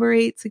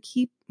collaborate, to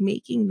keep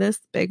making this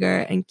bigger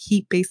and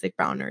keep Basic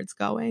Brown Nerds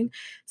going.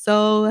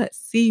 So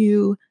see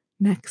you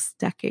next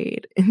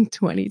decade in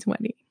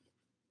 2020.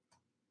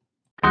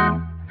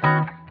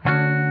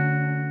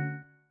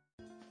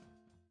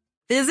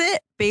 Visit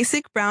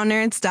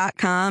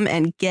basicbrownnerds.com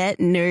and get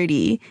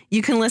nerdy.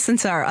 You can listen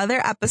to our other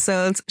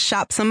episodes,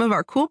 shop some of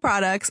our cool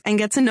products, and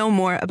get to know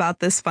more about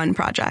this fun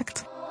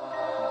project.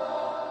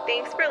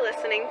 Thanks for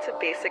listening to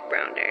Basic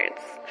Brown Nerds.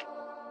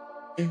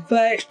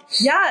 But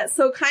yeah,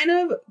 so kind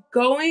of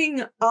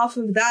going off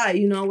of that,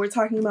 you know, we're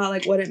talking about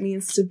like what it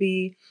means to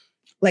be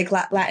like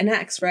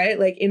Latinx, right?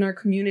 Like in our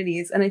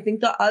communities. And I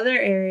think the other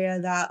area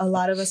that a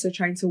lot of us are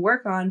trying to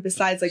work on,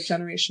 besides like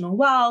generational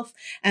wealth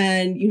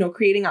and, you know,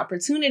 creating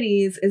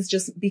opportunities, is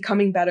just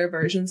becoming better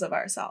versions of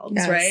ourselves,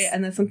 yes. Right?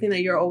 And that's something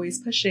that you're always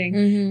pushing.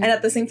 Mm-hmm. And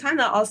at the same time,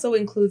 that also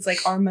includes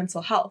like our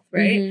mental health,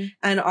 right? Mm-hmm.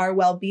 And our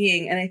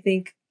well-being. And I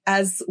think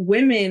as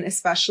women,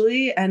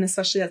 especially, and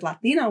especially as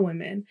Latina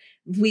women,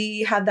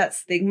 we have that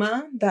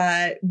stigma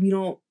that we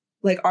don't,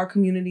 like our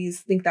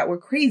communities think that we're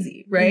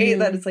crazy, right? Mm-hmm.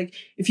 That it's like,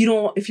 if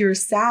you're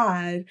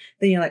sad,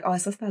 then you're like, oh,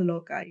 esa está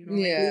loca, you know,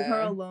 like, leave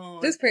her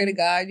alone. Just pray to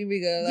God, you be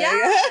good. Like.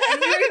 Yeah.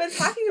 And we were even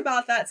talking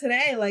about that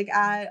today, like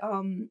at,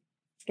 when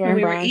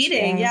we were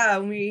eating,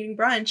 when we were eating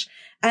brunch.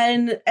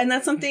 And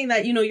that's something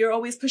that, you know, you're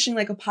always pushing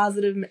like a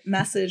positive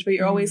message, but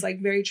you're always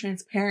like very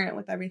transparent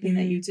with everything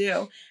that you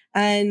do.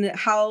 And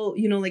how,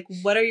 you know, like,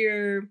 what are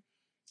your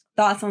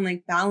thoughts on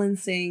like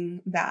balancing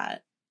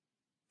that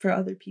for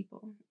other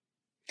people?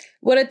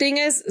 Well, the thing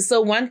is,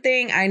 so one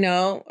thing I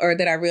know, or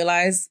that I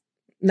realize,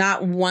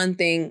 not one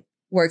thing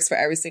works for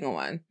every single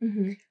one.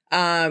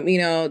 Mm-hmm. You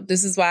know,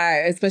 this is why,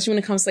 especially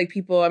when it comes to like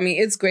people, I mean,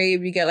 it's great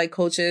if you get like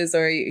coaches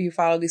or you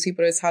follow these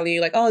people that's telling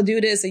you like, oh, do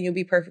this and you'll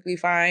be perfectly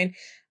fine.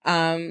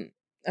 I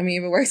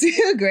mean, if it works,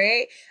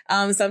 great.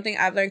 Something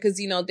I've learned, because,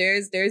 you know,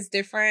 there's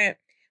different,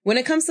 when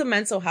it comes to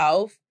mental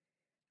health,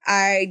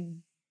 I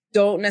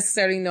don't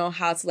necessarily know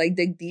how to like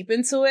dig deep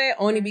into it,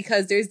 only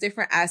because there's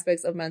different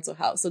aspects of mental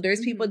health. So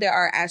there's people that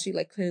are actually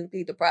like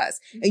clinically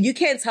depressed, and you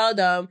can't tell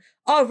them,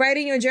 oh, write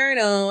in your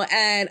journal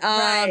and,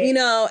 you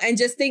know, and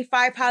just think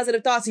 5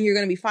 positive thoughts and you're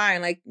going to be fine.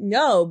 Like,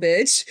 no,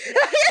 bitch.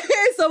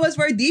 It's so much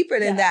more deeper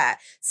than that.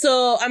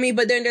 So, I mean,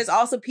 but then there's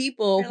also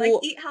people who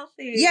like, eat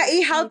healthy. Yeah,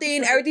 eat healthy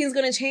and everything's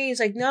going to change.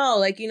 Like, no,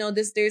 like, you know,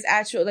 there's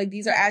actual, like,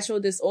 these are actual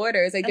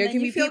disorders. Like, there can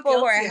be people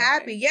who are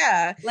happy.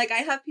 Yeah. Like, I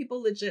have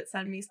people legit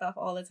send me stuff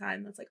all the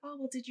time that's like, oh,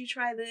 well, did you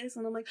try this?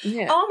 And I'm like,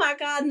 oh my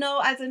God, no,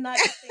 I did not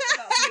think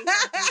about being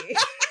happy.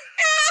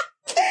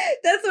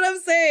 That's what I'm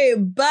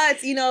saying.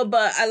 But, you know,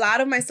 but a lot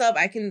of my stuff,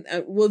 I can,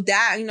 with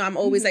that, you know, I'm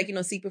always like, you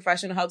know, seek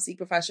professional help.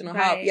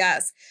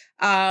 Yes.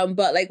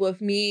 But like with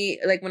me,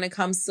 like when it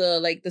comes to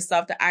like the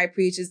stuff that I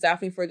preach is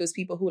definitely for those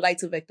people who like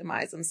to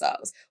victimize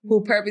themselves,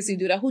 who purposely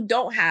do that, who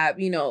don't have,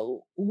 you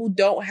know,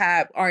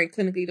 aren't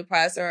clinically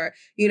depressed or,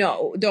 you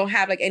know, don't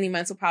have like any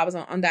mental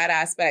problems on that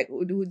aspect.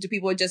 Who do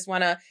people just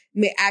want to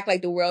act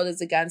like the world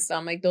is against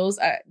them? Like those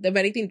are, if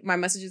anything, my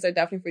messages are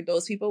definitely for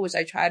those people, which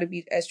I try to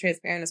be as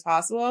transparent as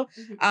possible.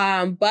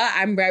 But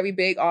I'm very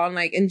big on,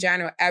 like, in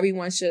general,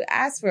 everyone should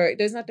ask for it.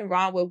 There's nothing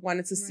wrong with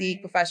wanting to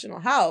seek professional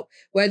help.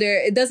 Whether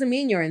it doesn't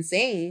mean you're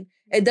insane.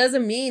 It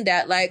doesn't mean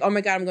that, like, oh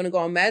my God, I'm going to go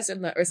on meds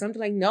or something.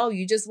 Like, no,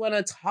 you just want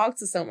to talk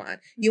to someone.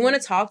 You want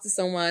to talk to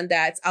someone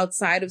that's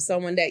outside of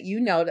someone that you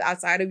know,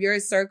 outside of your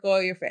circle,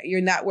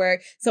 your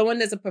network, someone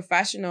that's a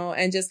professional,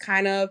 and just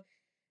kind of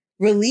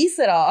release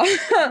it all.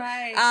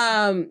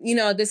 Right. You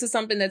know, this is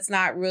something that's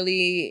not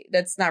really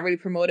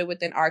promoted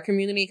within our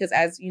community, because,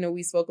 as you know,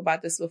 we spoke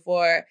about this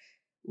before,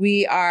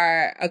 we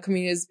are a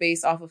community that's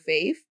based off of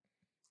faith.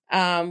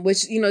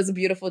 Which, you know, is a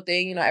beautiful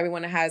thing. You know,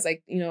 everyone has,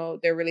 like, you know,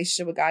 their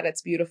relationship with God,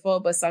 that's beautiful.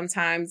 But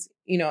sometimes,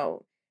 you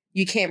know,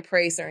 you can't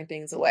pray certain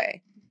things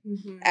away.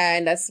 Mm-hmm.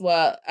 And that's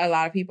what a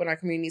lot of people in our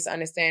communities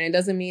understand. It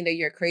doesn't mean that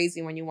you're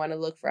crazy when you want to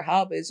look for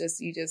help. It's just,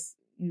 you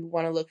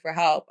want to look for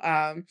help.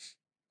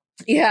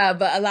 Yeah,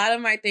 but a lot of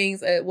my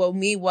things,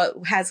 what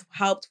has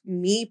helped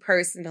me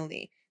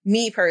personally,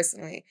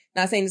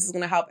 not saying this is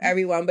going to help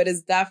everyone, but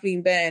it's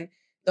definitely been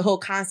the whole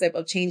concept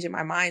of changing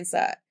my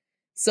mindset.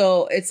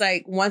 So it's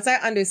like, once I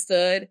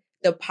understood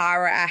the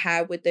power I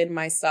have within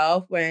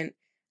myself, when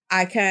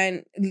I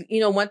can,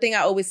 you know, one thing I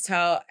always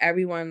tell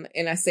everyone,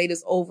 and I say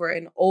this over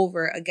and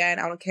over again,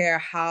 I don't care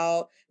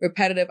how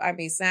repetitive I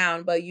may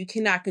sound, but you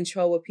cannot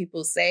control what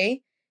people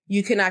say.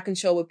 You cannot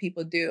control what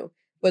people do.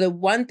 But the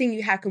one thing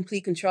you have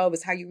complete control of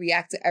is how you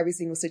react to every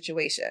single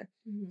situation.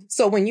 Mm-hmm.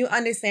 So when you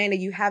understand that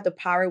you have the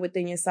power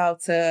within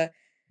yourself to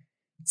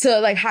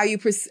like how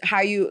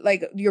you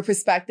like your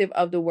perspective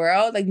of the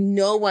world, like,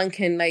 no one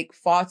can, like,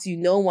 fault you.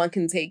 No one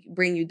can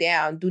bring you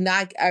down.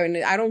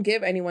 I don't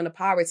give anyone the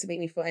power to make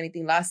me feel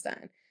anything less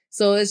than.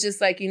 So it's just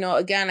like, you know,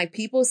 again, like,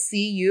 people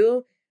see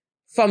you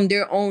from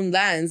their own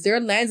lens. Their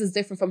lens is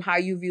different from how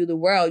you view the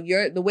world.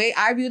 The way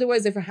I view the world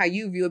is different how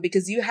you view it,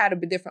 because you had a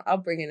different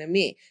upbringing than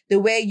me. The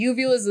way you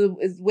view is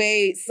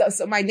way,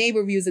 so my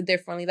neighbor views it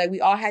differently. Like,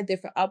 we all had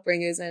different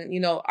upbringings, and,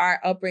 you know, our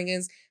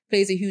upbringings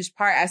plays a huge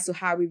part as to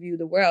how we view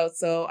the world.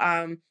 So,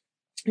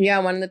 yeah,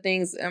 one of the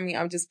things, I mean,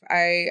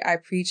 I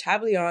preach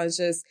heavily on is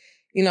just,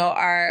 you know,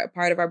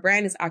 part of our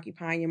brand is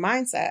occupying your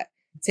mindset.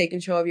 Take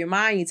control of your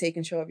mind, you take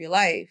control of your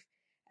life.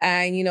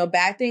 And, you know,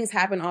 bad things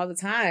happen all the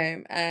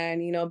time.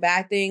 And, you know,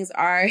 bad things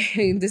are,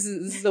 this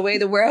is the way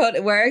the world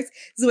works.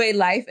 This is the way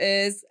life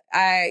is.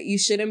 You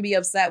shouldn't be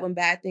upset when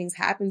bad things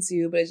happen to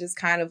you, but it's just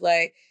kind of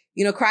like,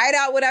 you know, cry it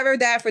out, whatever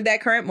that for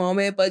that current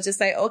moment, but just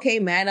like, okay,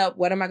 man up.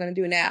 What am I going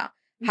to do now?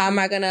 How am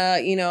I going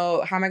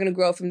to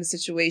grow from the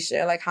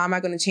situation? Like, how am I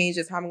going to change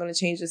this? How am I going to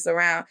change this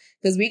around?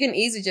 Because we can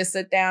easily just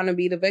sit down and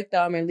be the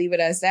victim and leave it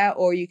as that.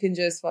 Or you can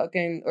just or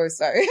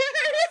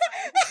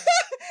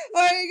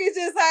you can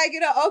just, like, you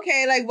know,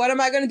 okay, like, what am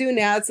I going to do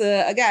now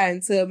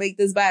to make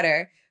this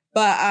better?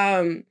 But,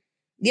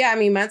 yeah, I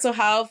mean, mental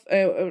health,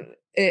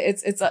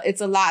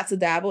 it's a lot to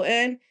dabble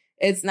in.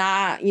 It's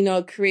not, you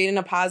know, creating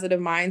a positive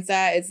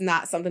mindset. It's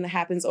not something that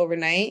happens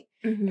overnight.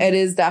 Mm-hmm. It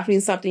is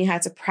definitely something you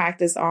have to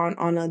practice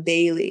on a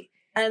daily.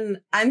 And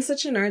I'm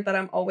such a nerd that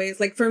I'm always,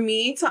 like, for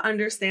me to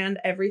understand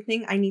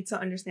everything, I need to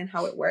understand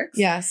how it works.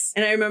 Yes.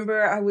 And I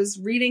remember I was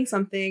reading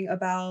something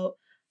about,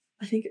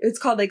 I think it's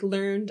called, like,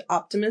 learned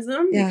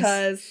optimism. Yes.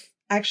 Because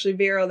actually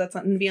Vero, that's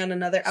going to be on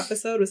another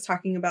episode, was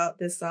talking about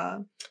this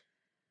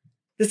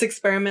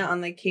experiment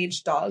on, like,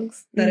 caged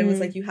dogs. That It was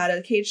like, you had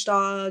a caged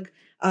dog,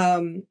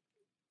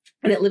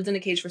 and it lived in a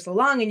cage for so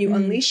long, and you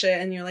unleash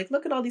it and you're like,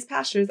 look at all these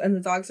pastures, and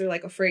the dogs are,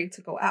 like, afraid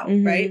to go out,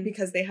 right?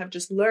 Because they have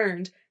just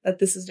learned that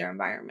this is their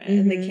environment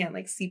and they can't,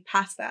 like, see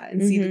past that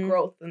and see the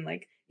growth and,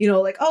 like, you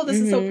know, like, oh, this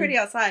is so pretty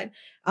outside.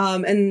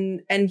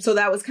 And so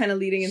that was kind of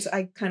leading into,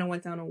 I kind of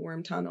went down a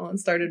worm tunnel and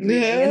started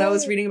reading, and I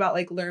was reading about,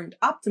 like, learned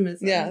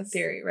optimism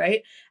theory,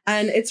 right?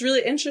 And it's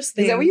really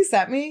interesting. Is that what you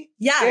sent me?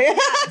 Yeah.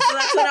 So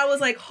that's when I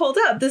was like, hold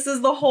up, this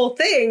is the whole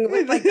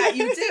thing, like, that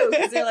you do.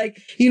 Because you're,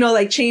 like, you know,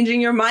 like, changing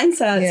your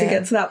mindset to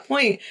get to that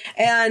point.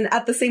 And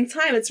at the same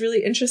time, it's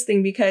really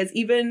interesting because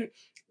even,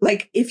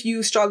 like, if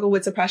you struggle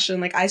with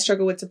depression, like, I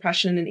struggle with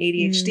depression and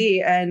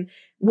ADHD, and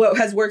what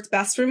has worked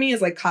best for me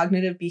is, like,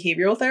 cognitive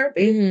behavioral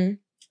therapy.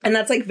 And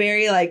that's, like,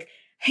 very, like,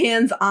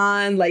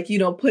 hands-on, like, you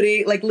know,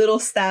 putting, like, little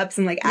steps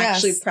and, like,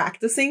 actually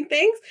practicing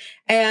things.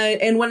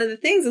 And one of the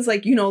things is,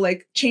 like, you know,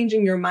 like,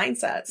 changing your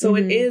mindset. So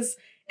it is,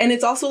 and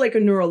it's also, like, a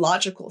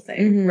neurological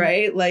thing,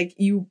 right? Like,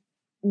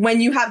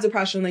 when you have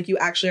depression, like, you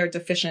actually are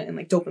deficient in,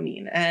 like,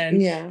 dopamine.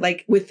 And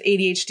like, with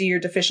ADHD,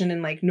 you're deficient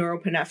in, like,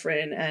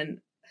 norepinephrine,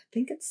 and I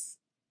think it's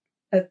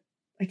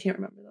I can't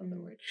remember the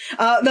other word.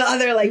 The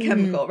other, like,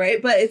 chemical,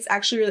 right? But it's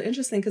actually really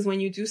interesting because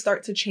when you do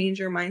start to change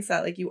your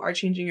mindset, like, you are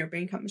changing your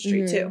brain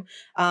chemistry too.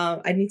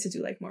 I need to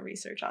do, like, more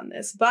research on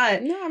this,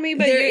 but no, I mean,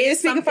 but you're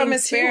speaking from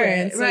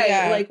experience,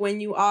 right? So, like, when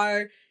you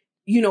are,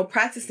 you know,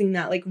 practicing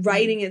that, like,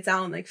 writing it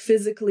down, like,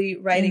 physically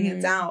writing it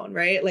down,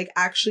 right? Like,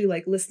 actually,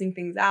 like, listing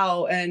things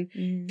out and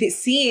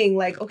seeing,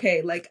 like,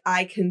 okay, like,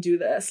 I can do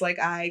this, like,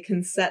 I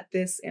can set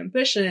this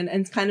ambition,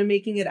 and kind of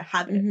making it a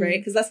habit, right?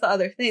 Because that's the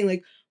other thing,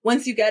 like,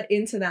 once you get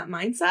into that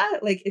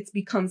mindset, like it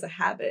becomes a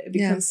habit. It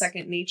becomes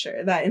second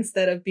nature, that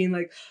instead of being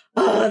like,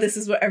 oh, this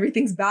is what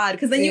everything's bad.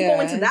 Cause then you go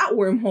into that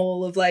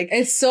wormhole of like,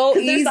 it's so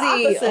easy.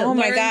 Oh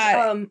my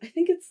God. I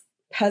think it's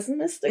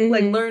pessimistic,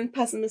 like learn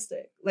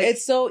pessimistic. Like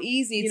it's so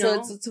easy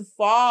to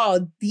fall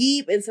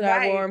deep into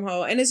that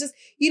wormhole. And it's just,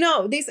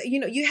 they say,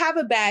 you have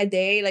a bad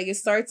day, like it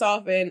starts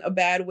off in a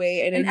bad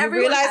way. And then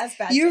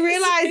you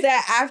realize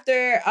that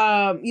after,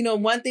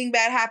 one thing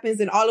bad happens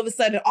and all of a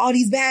sudden all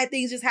these bad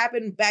things just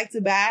happen back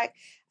to back.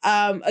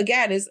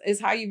 Again, it's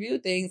how you view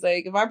things.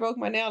 Like if I broke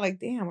my nail, like,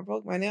 damn, I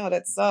broke my nail.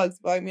 That sucks.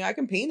 But I mean, I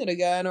can paint it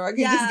again, or I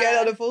can just get it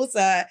on the full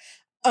set.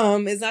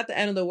 It's not the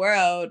end of the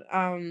world.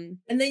 And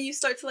then you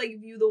start to like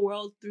view the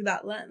world through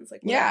that lens.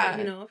 Like,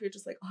 if you're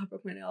just like, oh, I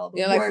broke my nail.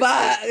 You're like,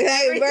 fuck,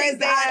 worst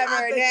thing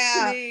ever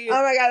now.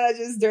 Oh my God, that's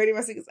just dirty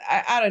my secrets.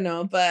 I don't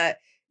know. But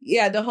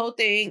yeah, the whole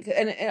thing.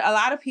 And a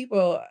lot of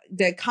people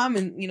that come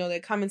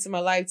that come into my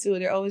life too,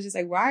 they're always just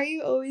like, why are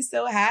you always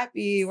so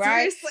happy?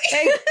 Right?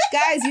 Like,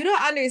 guys, you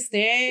don't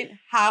understand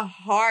how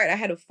hard I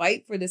had to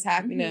fight for this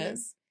happiness.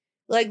 Mm-hmm.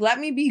 Like, let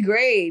me be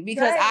great.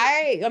 Because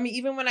I mean,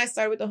 even when I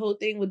started with the whole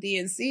thing with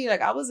DNC,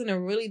 like, I was in a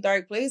really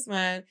dark place,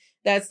 man.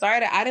 I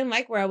didn't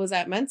like where I was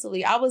at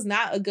mentally. I was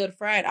not a good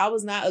friend. I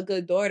was not a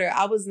good daughter.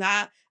 I was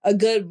not a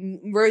good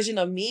version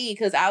of me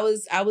because I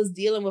was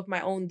dealing with my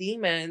own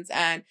demons.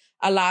 And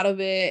a lot of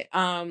it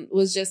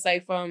was just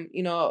like from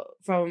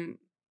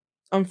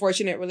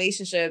unfortunate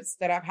relationships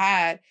that I've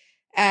had.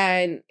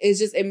 And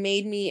it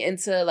made me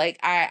into like,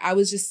 I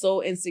was just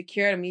so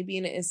insecure, and me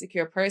being an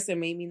insecure person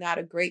made me not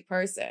a great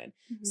person.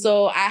 Mm-hmm.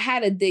 So I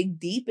had to dig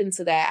deep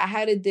into that. I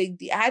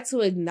had to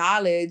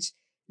acknowledge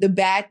the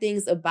bad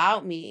things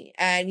about me.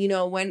 And,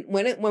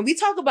 when we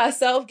talk about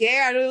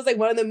self-care, I know it was like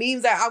one of the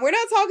memes that we're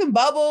not talking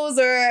bubbles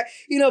or,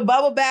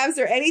 bubble baths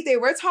or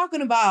anything. We're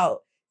talking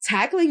about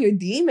tackling your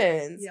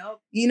demons,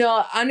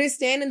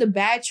 understanding the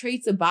bad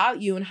traits about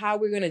you and how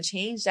we're going to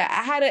change that.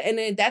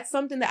 And that's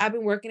something that I've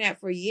been working at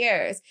for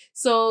years.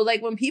 So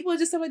like when people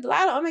just say like,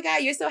 Delilah, oh my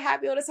God, you're so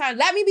happy all the time.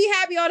 Let me be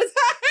happy all the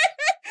time.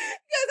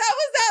 Because I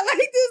was not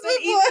like this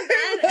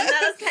before. And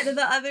that was kind of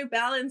the other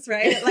balance,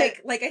 right?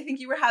 Like I think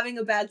you were having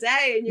a bad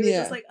day and you were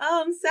just like,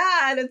 oh, I'm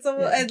sad. And so,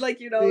 and like,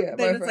 then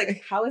it's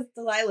like, how is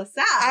Delilah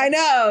sad? I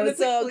know.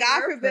 So like,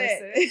 God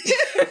forbid.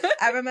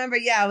 I remember,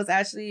 I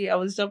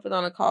was jumping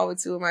on a call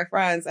with two of my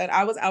friends, and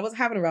I was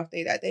having a rough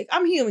day that day.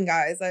 I'm human,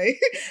 guys. Like,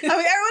 I mean,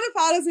 everyone that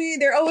follows me,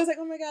 they're always like,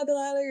 oh my God,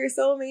 Delilah, you're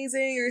so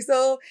amazing.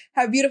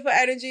 Have beautiful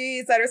energy,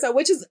 etc. So,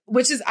 which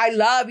is, I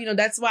love,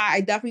 that's why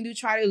I definitely do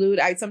try to allude.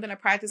 It's something I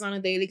practice on a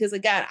daily. Because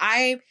again,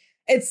 I'm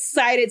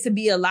excited to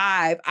be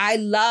alive. I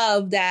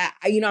love that,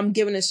 I'm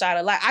giving a shot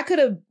of life. I could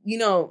have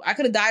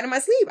died in my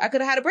sleep. I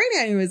could have had a brain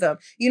aneurysm.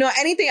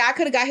 Anything. I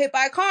could have got hit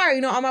by a car,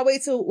 on my way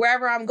to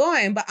wherever I'm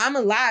going. But I'm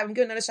alive. I'm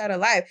giving another shot of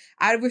life.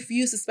 I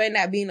refuse to spend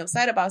that being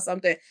upset about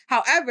something.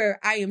 However,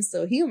 I am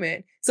still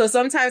human. So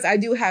sometimes I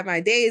do have my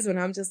days when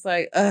I'm just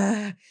like,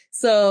 ugh.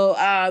 So,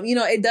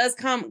 it does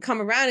come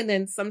around. And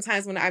then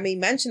sometimes when I may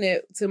mention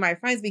it to my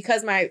friends,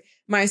 because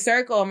my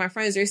circle, my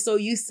friends, they're so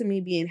used to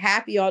me being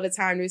happy all the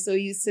time. They're so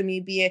used to me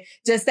being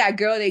just that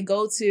girl they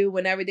go to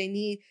whenever they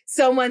need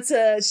someone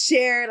to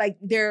share like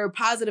their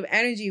positive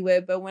energy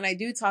with. But when I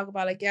do talk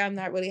about like, I'm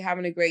not really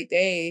having a great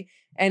day.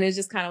 And it's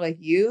just kind of like,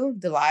 you,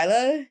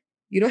 Delilah,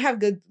 you don't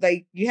have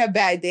you have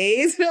bad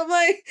days. And I'm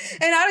like,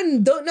 and I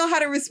don't know how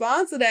to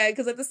respond to that.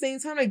 Cause at the same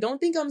time, I don't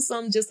think I'm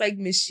some just like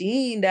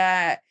machine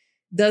that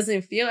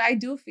doesn't feel. I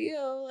do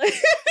feel.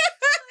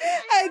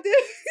 I do.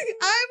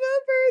 I'm a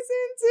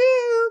person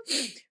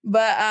too.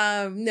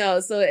 But no,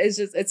 so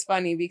it's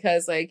funny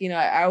because like,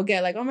 I'll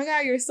get like, oh my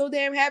God, you're so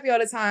damn happy all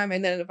the time.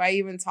 And then if I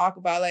even talk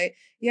about like,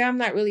 I'm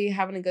not really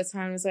having a good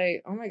time, it's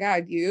like, oh my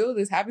God,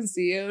 this happens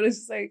to you. And it's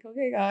just like,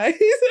 okay, guys.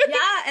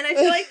 Yeah. And I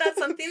feel like that's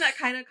something that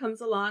kind of comes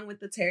along with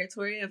the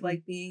territory of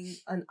like being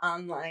an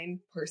online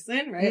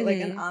person, right? Mm-hmm. Like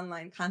an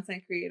online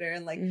content creator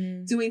and like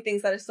doing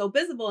things that are so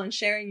visible and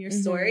sharing your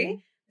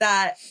story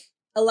that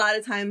a lot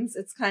of times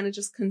it's kind of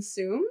just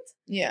consumed.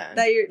 Yeah.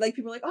 That you're like,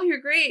 people are like, oh,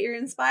 you're great. You're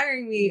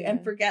inspiring me.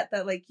 And forget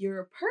that like you're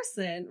a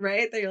person,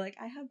 right? That you're like,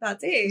 I have bad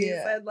days.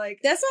 Yeah. And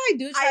like, that's why I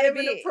do try to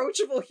be an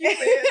approachable human.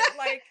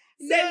 Like,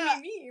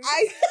 send me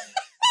memes.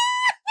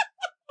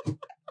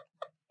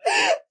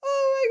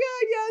 Oh my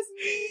God, yes,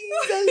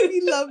 memes.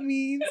 We love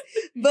memes.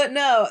 But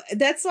no,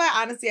 that's why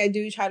honestly I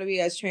do try to be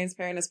as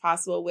transparent as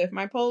possible with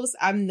my posts.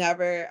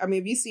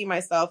 If you see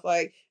myself,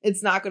 like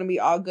it's not going to be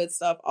all good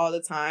stuff all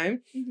the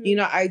time.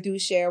 Mm-hmm. I do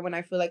share when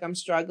I feel like I'm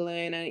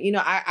struggling, and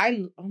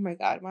I oh my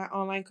God, my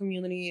online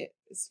community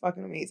is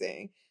fucking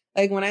amazing.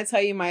 Like when I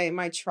tell you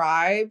my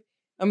tribe,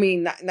 I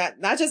mean,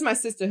 not just my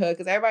sisterhood,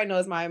 because everybody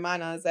knows my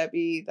hermanas that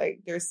be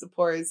like their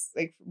support is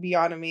like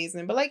beyond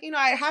amazing. But like,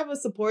 I have a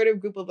supportive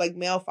group of like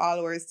male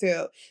followers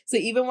too. So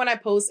even when I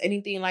post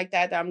anything like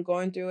that I'm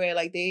going through it,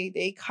 like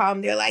they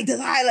come, they're like,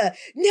 Delilah,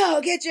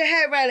 no, get your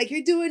head right. Like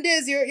you're doing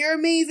this, you're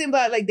amazing.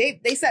 But like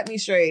they set me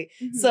straight.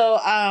 Mm-hmm. So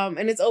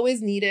and it's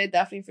always needed,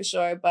 definitely for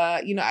sure.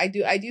 But I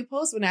do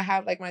post when I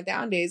have like my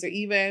down days, or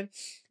even,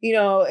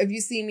 if you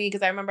see me,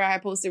 because I remember I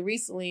posted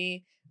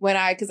recently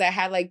because I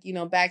had like,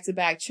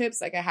 back-to-back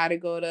trips. Like I had to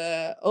go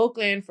to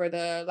Oakland for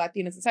the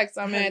Latinas in Tech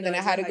Summit. Then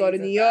I had to go to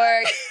New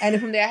York. And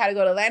then from there I had to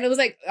go to Atlanta. It was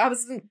like, I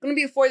was going to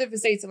be in 4 different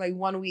states in like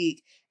 1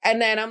 week.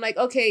 And then I'm like,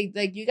 okay,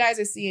 like you guys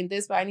are seeing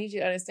this, but I need you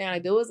to understand,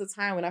 like there was a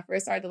time when I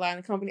first started the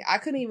Lionel Company, I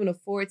couldn't even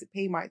afford to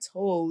pay my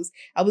tolls.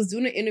 I was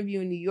doing an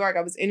interview in New York.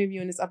 I was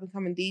interviewing this up and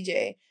coming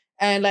DJ.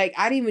 And like,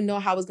 I didn't even know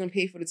how I was going to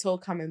pay for the toll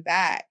coming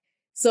back.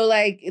 So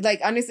like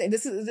understand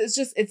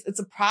it's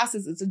a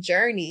process. It's a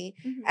journey.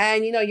 Mm-hmm.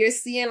 And, you're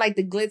seeing like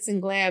the glitz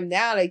and glam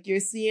now, like you're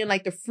seeing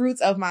like the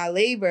fruits of my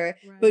labor,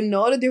 right. But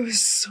know that there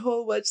was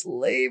so much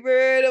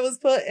labor that was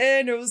put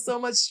in. There was so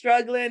much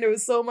struggling. There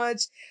was so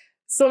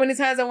many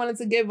times I wanted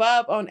to give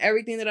up on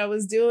everything that I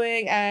was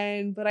doing.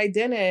 But I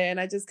didn't. And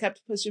I just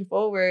kept pushing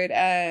forward.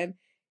 And,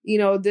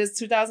 this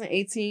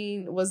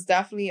 2018 was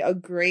definitely a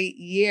great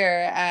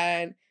year.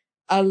 And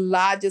a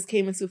lot just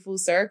came into full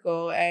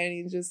circle,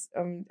 and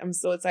I'm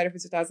so excited for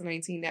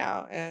 2019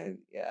 now. And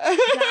yeah.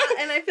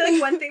 And I feel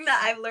like one thing that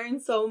I've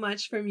learned so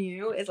much from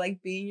you is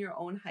like being your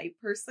own hype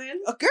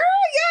person. Oh, girl,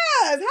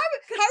 yes. How are we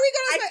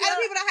going to expect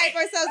other people to hype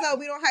ourselves out?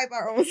 We don't hype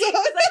our own selves.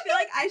 I feel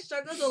like I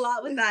struggled a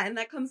lot with that, and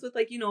that comes with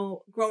like,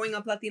 growing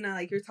up Latina,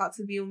 like you're taught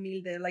to be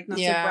humilde, like not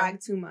to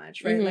brag too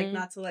much, right? Mm-hmm. Like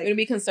not to like to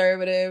be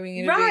conservative,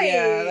 right?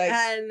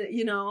 And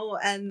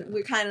and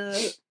we kind of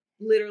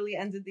literally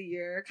ended the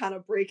year kind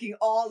of breaking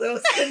all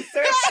those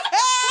concerns.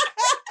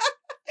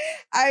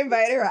 I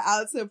invited her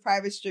out to a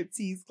private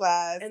striptease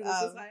class. And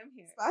this is why I'm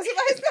here.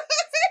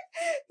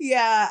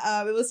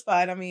 Yeah, it was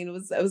fun. I mean, it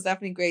was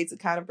definitely great to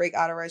kind of break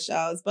out of our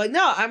shells. But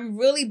no, I'm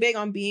really big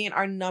on being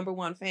our number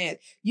one fan.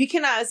 You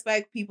cannot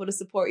expect people to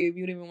support you if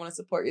you don't even want to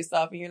support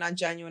yourself and you're not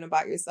genuine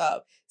about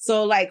yourself.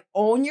 So like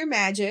own your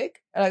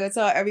magic. Like I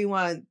tell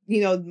everyone,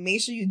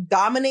 make sure you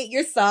dominate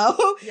yourself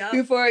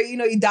before,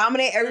 you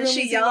dominate everyone.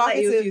 She yells at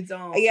you if you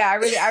don't. Yeah, I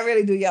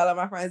really do yell at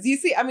my friends. You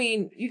see, I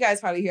mean, you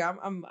guys probably hear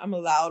I'm a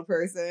loud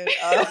person.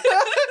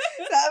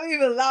 So I'm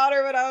even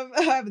louder when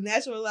I have a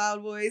natural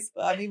loud voice,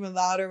 but I'm even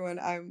louder when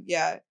I'm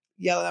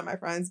yelling at my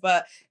friends.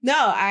 But no,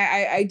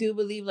 I do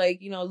believe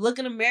like, look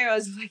in the mirror,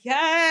 it's like,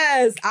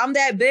 yes, I'm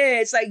that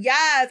bitch. Like,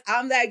 yes,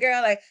 I'm that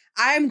girl. Like,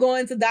 I'm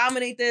going to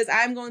dominate this.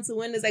 I'm going to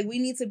win this. Like, we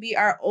need to be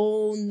our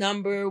own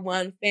number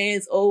one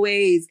fans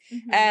always.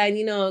 Mm-hmm.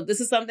 And,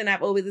 this is something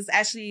this is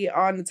actually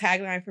on the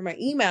tagline for my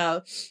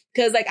email.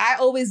 Cause like, I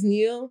always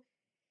knew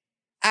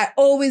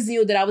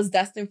that I was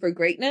destined for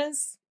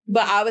greatness.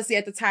 But obviously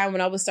at the time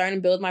when I was starting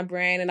to build my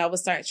brand and I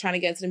was trying to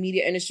get into the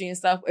media industry and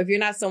stuff, if you're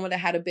not someone that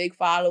had a big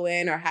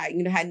following or had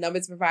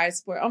numbers to provide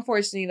support,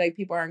 unfortunately, like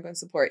people aren't going to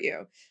support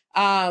you.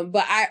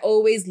 But I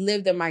always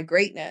lived in my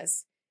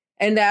greatness.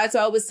 And that's why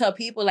I always tell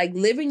people, like,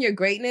 live in your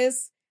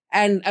greatness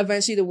and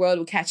eventually the world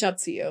will catch up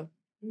to you.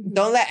 Mm-hmm.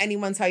 Don't let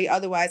anyone tell you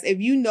otherwise. If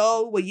you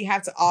know what you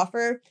have to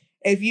offer,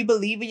 if you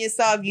believe in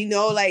yourself,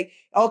 like,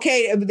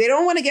 okay, if they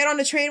don't want to get on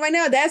the train right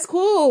now, that's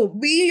cool.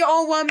 Be your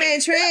own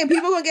one-man train.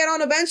 People will get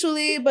on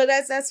eventually, but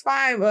that's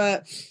fine.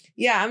 But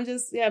yeah, I'm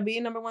just,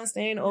 being number one,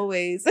 staying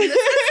always. This is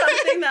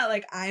something that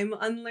like I'm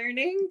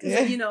unlearning because,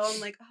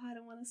 I'm like, oh, I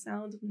don't want to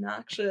sound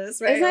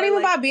obnoxious, right? It's not even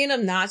about being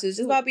obnoxious. It's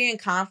just about being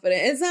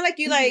confident. It's not like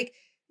you like,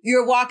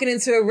 you're walking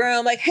into a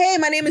room like, hey,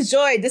 my name is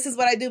Joy. This is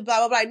what I do, blah,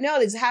 blah, blah.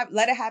 No, just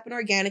let it happen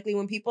organically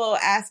when people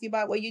ask you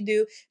about what you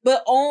do,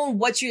 but own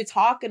what you're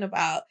talking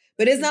about.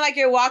 But it's not like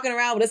you're walking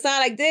around with a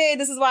sign like, hey,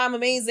 this is why I'm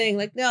amazing.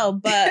 Like, no,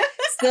 but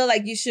still,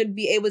 like, you should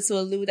be able to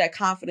elude that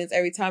confidence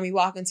every time you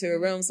walk into a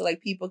room. So,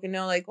 like, people can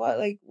know, like,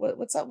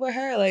 what's up with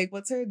her? Like,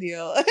 what's her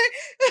deal?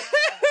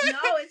 No,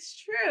 it's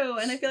true.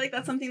 And I feel like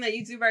that's something that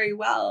you do very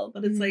well.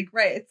 But it's like,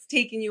 right, it's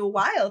taking you a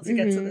while to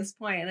get to this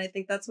point. And I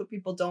think that's what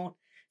people don't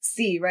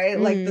see, right?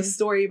 Mm-hmm. Like the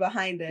story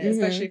behind it,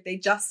 especially if they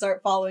just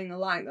start following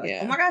along. Like,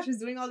 oh my gosh, she's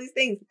doing all these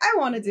things. I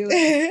want to do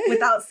it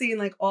without seeing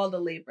like all the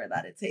labor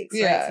that it takes,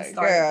 right, to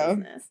start a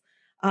business.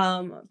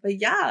 But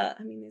yeah,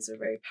 I mean, these are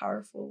very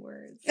powerful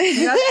words. Do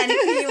you have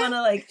anything you want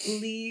to like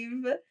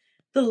leave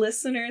the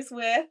listeners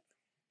with?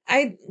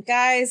 I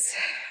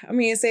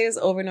say this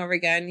over and over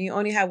again. You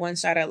only have one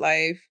shot at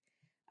life.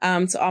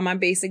 To all my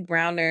basic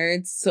brown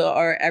nerds,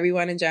 or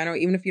everyone in general,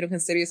 even if you don't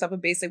consider yourself a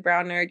basic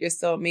brown nerd, you're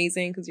still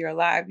amazing because you're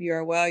alive,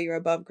 you're well, you're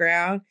above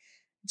ground.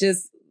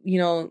 Just,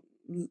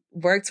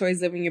 work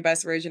towards living your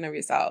best version of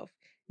yourself.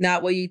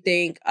 Not what you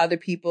think other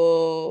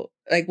people,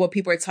 like what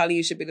people are telling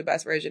you should be the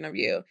best version of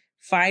you.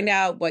 Find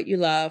out what you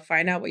love,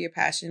 find out what you're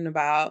passionate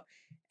about,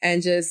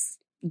 and just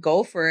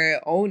go for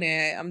it, own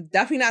it. I'm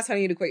definitely not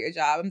telling you to quit your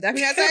job. I'm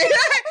definitely not telling you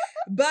that.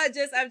 But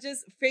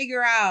just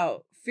figure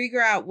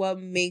out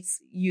what makes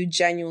you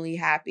genuinely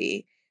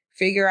happy.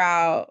 Figure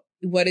out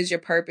what is your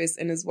purpose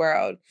in this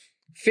world.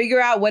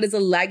 Figure out what is a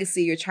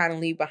legacy you're trying to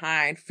leave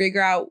behind.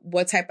 Figure out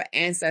what type of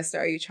ancestor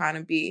are you trying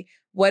to be.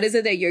 What is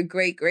it that your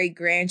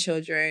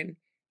great-great-grandchildren,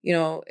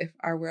 if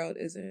our world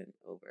isn't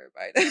over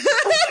by then.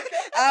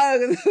 I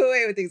don't know the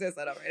way with things are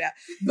set up right now.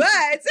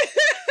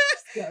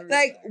 But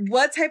like,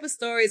 what type of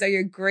stories are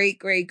your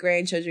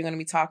great-great-grandchildren going to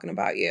be talking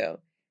about you?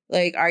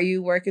 Like, are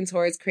you working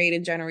towards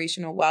creating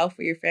generational wealth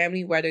for your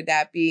family, whether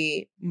that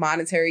be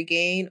monetary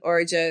gain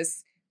or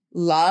just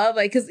love.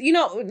 Like, cause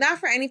not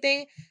for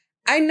anything.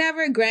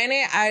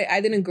 Granted, I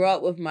didn't grow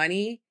up with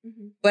money,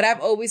 but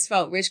I've always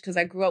felt rich because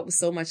I grew up with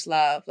so much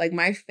love. Like,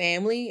 my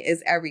family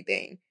is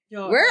everything.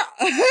 You're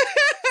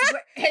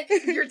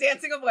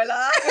dancing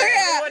abuela.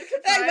 Yeah. Like,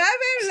 my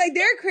family, like,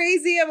 they're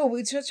crazy. I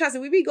mean, trust me,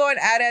 we be going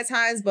at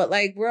times, but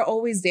like, we're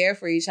always there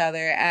for each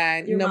other.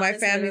 And Your mom my is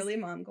family, literally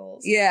mom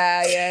goals.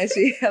 Yeah.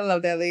 I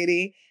love that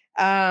lady.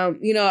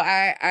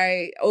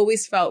 I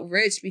always felt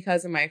rich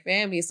because of my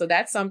family. So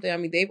that's something, I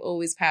mean, they've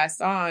always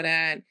passed on,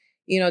 and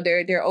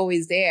they're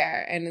always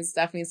there. And it's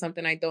definitely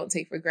something I don't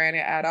take for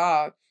granted at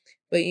all.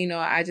 But,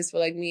 I just feel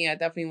like me, I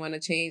definitely want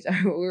to change.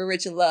 We're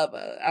rich in love.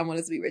 I want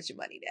us to be rich in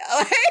money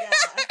now.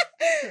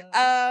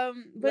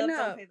 But love no.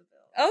 don't pay the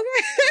bill.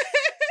 Okay.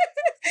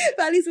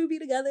 But at least we'll be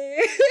together,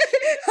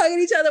 hugging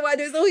each other while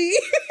there's no heat.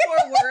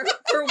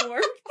 For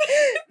warmth.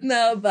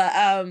 No, but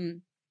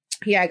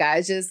yeah,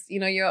 guys, just,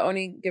 you're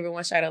only given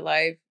one shot at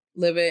life.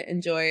 Live it,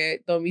 enjoy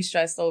it. Don't be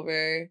stressed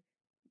over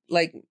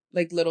like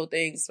little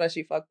things,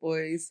 especially fuck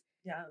boys.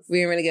 Yes. We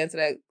didn't really get into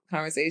that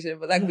conversation,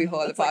 but that could be a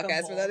whole other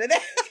podcast for another day.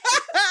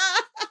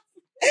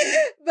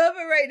 But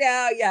for right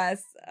now,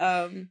 yes.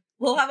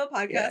 We'll have a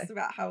podcast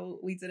about how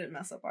we didn't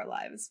mess up our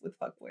lives with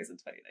fuckboys in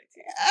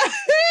 2019.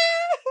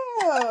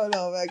 Oh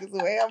no, man, because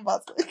the way I'm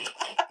about to,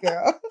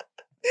 girl,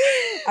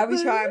 I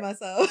be trying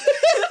myself.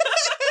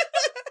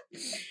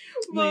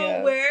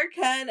 Well, where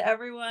can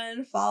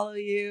everyone follow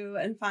you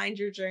and find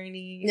your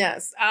journey?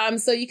 Yes.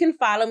 So you can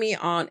follow me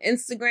on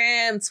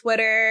Instagram,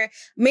 Twitter,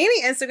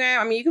 mainly Instagram.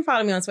 I mean, you can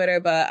follow me on Twitter,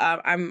 but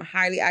I'm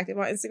highly active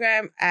on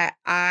Instagram at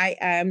I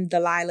am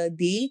Delilah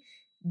D,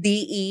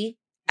 DELILAHDEE.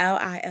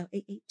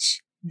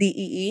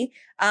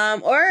 Or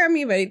I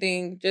mean, if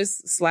anything,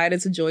 just slide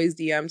into Joy's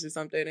DMs or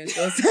something and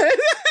she'll Where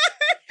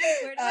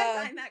did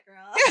I find that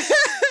girl?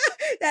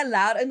 That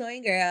loud,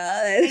 annoying girl.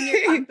 And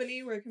your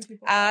company, where can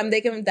people follow they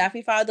can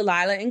definitely follow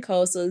Delilah &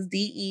 Co. So it's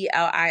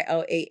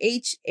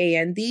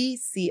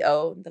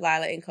DELILAHANDCO,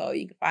 Delilah & Co.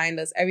 You can find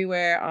us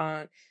everywhere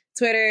on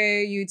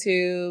Twitter,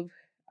 YouTube,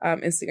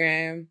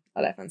 Instagram,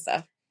 all that fun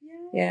stuff.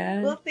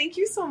 Yeah. Well, thank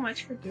you so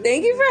much for doing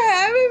Thank you for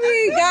having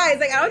me, guys.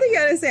 Like, I don't think you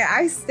understand.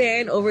 I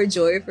stand over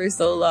Joy for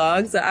so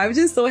long, so I'm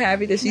just so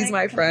happy that she's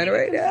my friend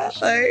right now.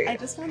 Like, I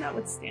just found out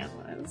what Stan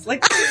was.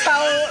 Like, this is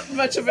how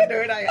much of a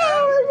nerd I am.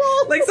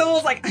 Oh like, someone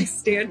was like, "I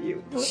stan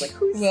you." I was like,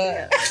 "Who's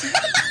Stan?"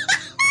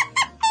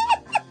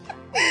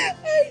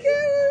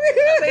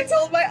 They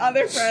told my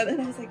other friend,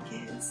 and I was like,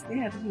 "Yeah,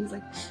 Stan." And he was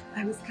like,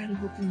 "I was kind of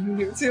hoping you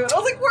knew too." And I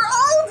was like, "We're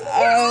all."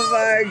 Oh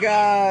my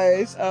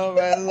gosh! Oh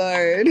my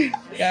lord!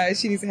 Guys,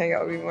 she needs to hang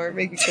out with me more.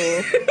 Make it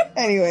cool.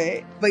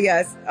 Anyway, but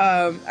yes,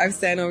 I've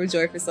stand over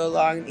Joy for so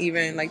long,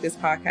 even like this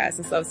podcast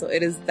and stuff. So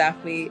it is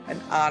definitely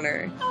an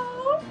honor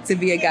to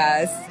be a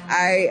guest.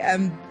 I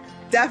am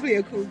definitely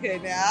a cool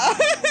kid now.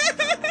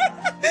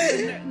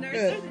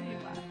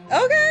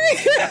 Okay.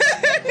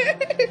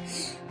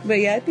 But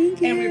yeah,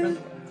 thank you. And we run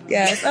the world.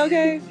 Yes.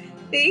 Okay.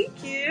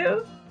 Thank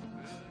you.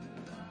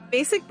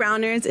 Basic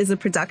Brown Nerds is a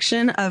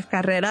production of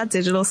Carrera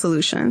Digital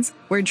Solutions,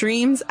 where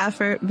dreams,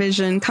 effort,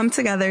 vision come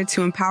together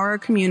to empower our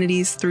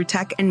communities through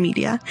tech and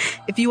media.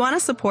 If you want to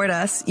support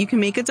us, you can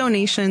make a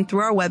donation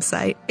through our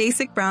website,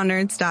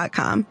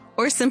 basicbrownnerds.com,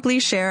 or simply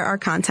share our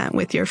content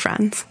with your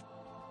friends.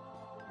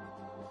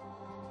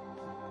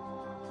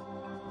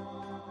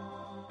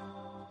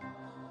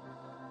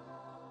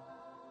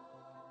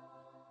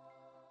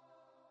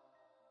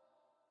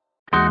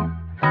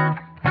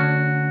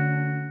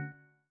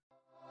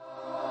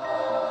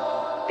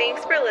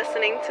 Thanks for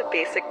listening to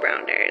Basic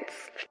Brown Nerds.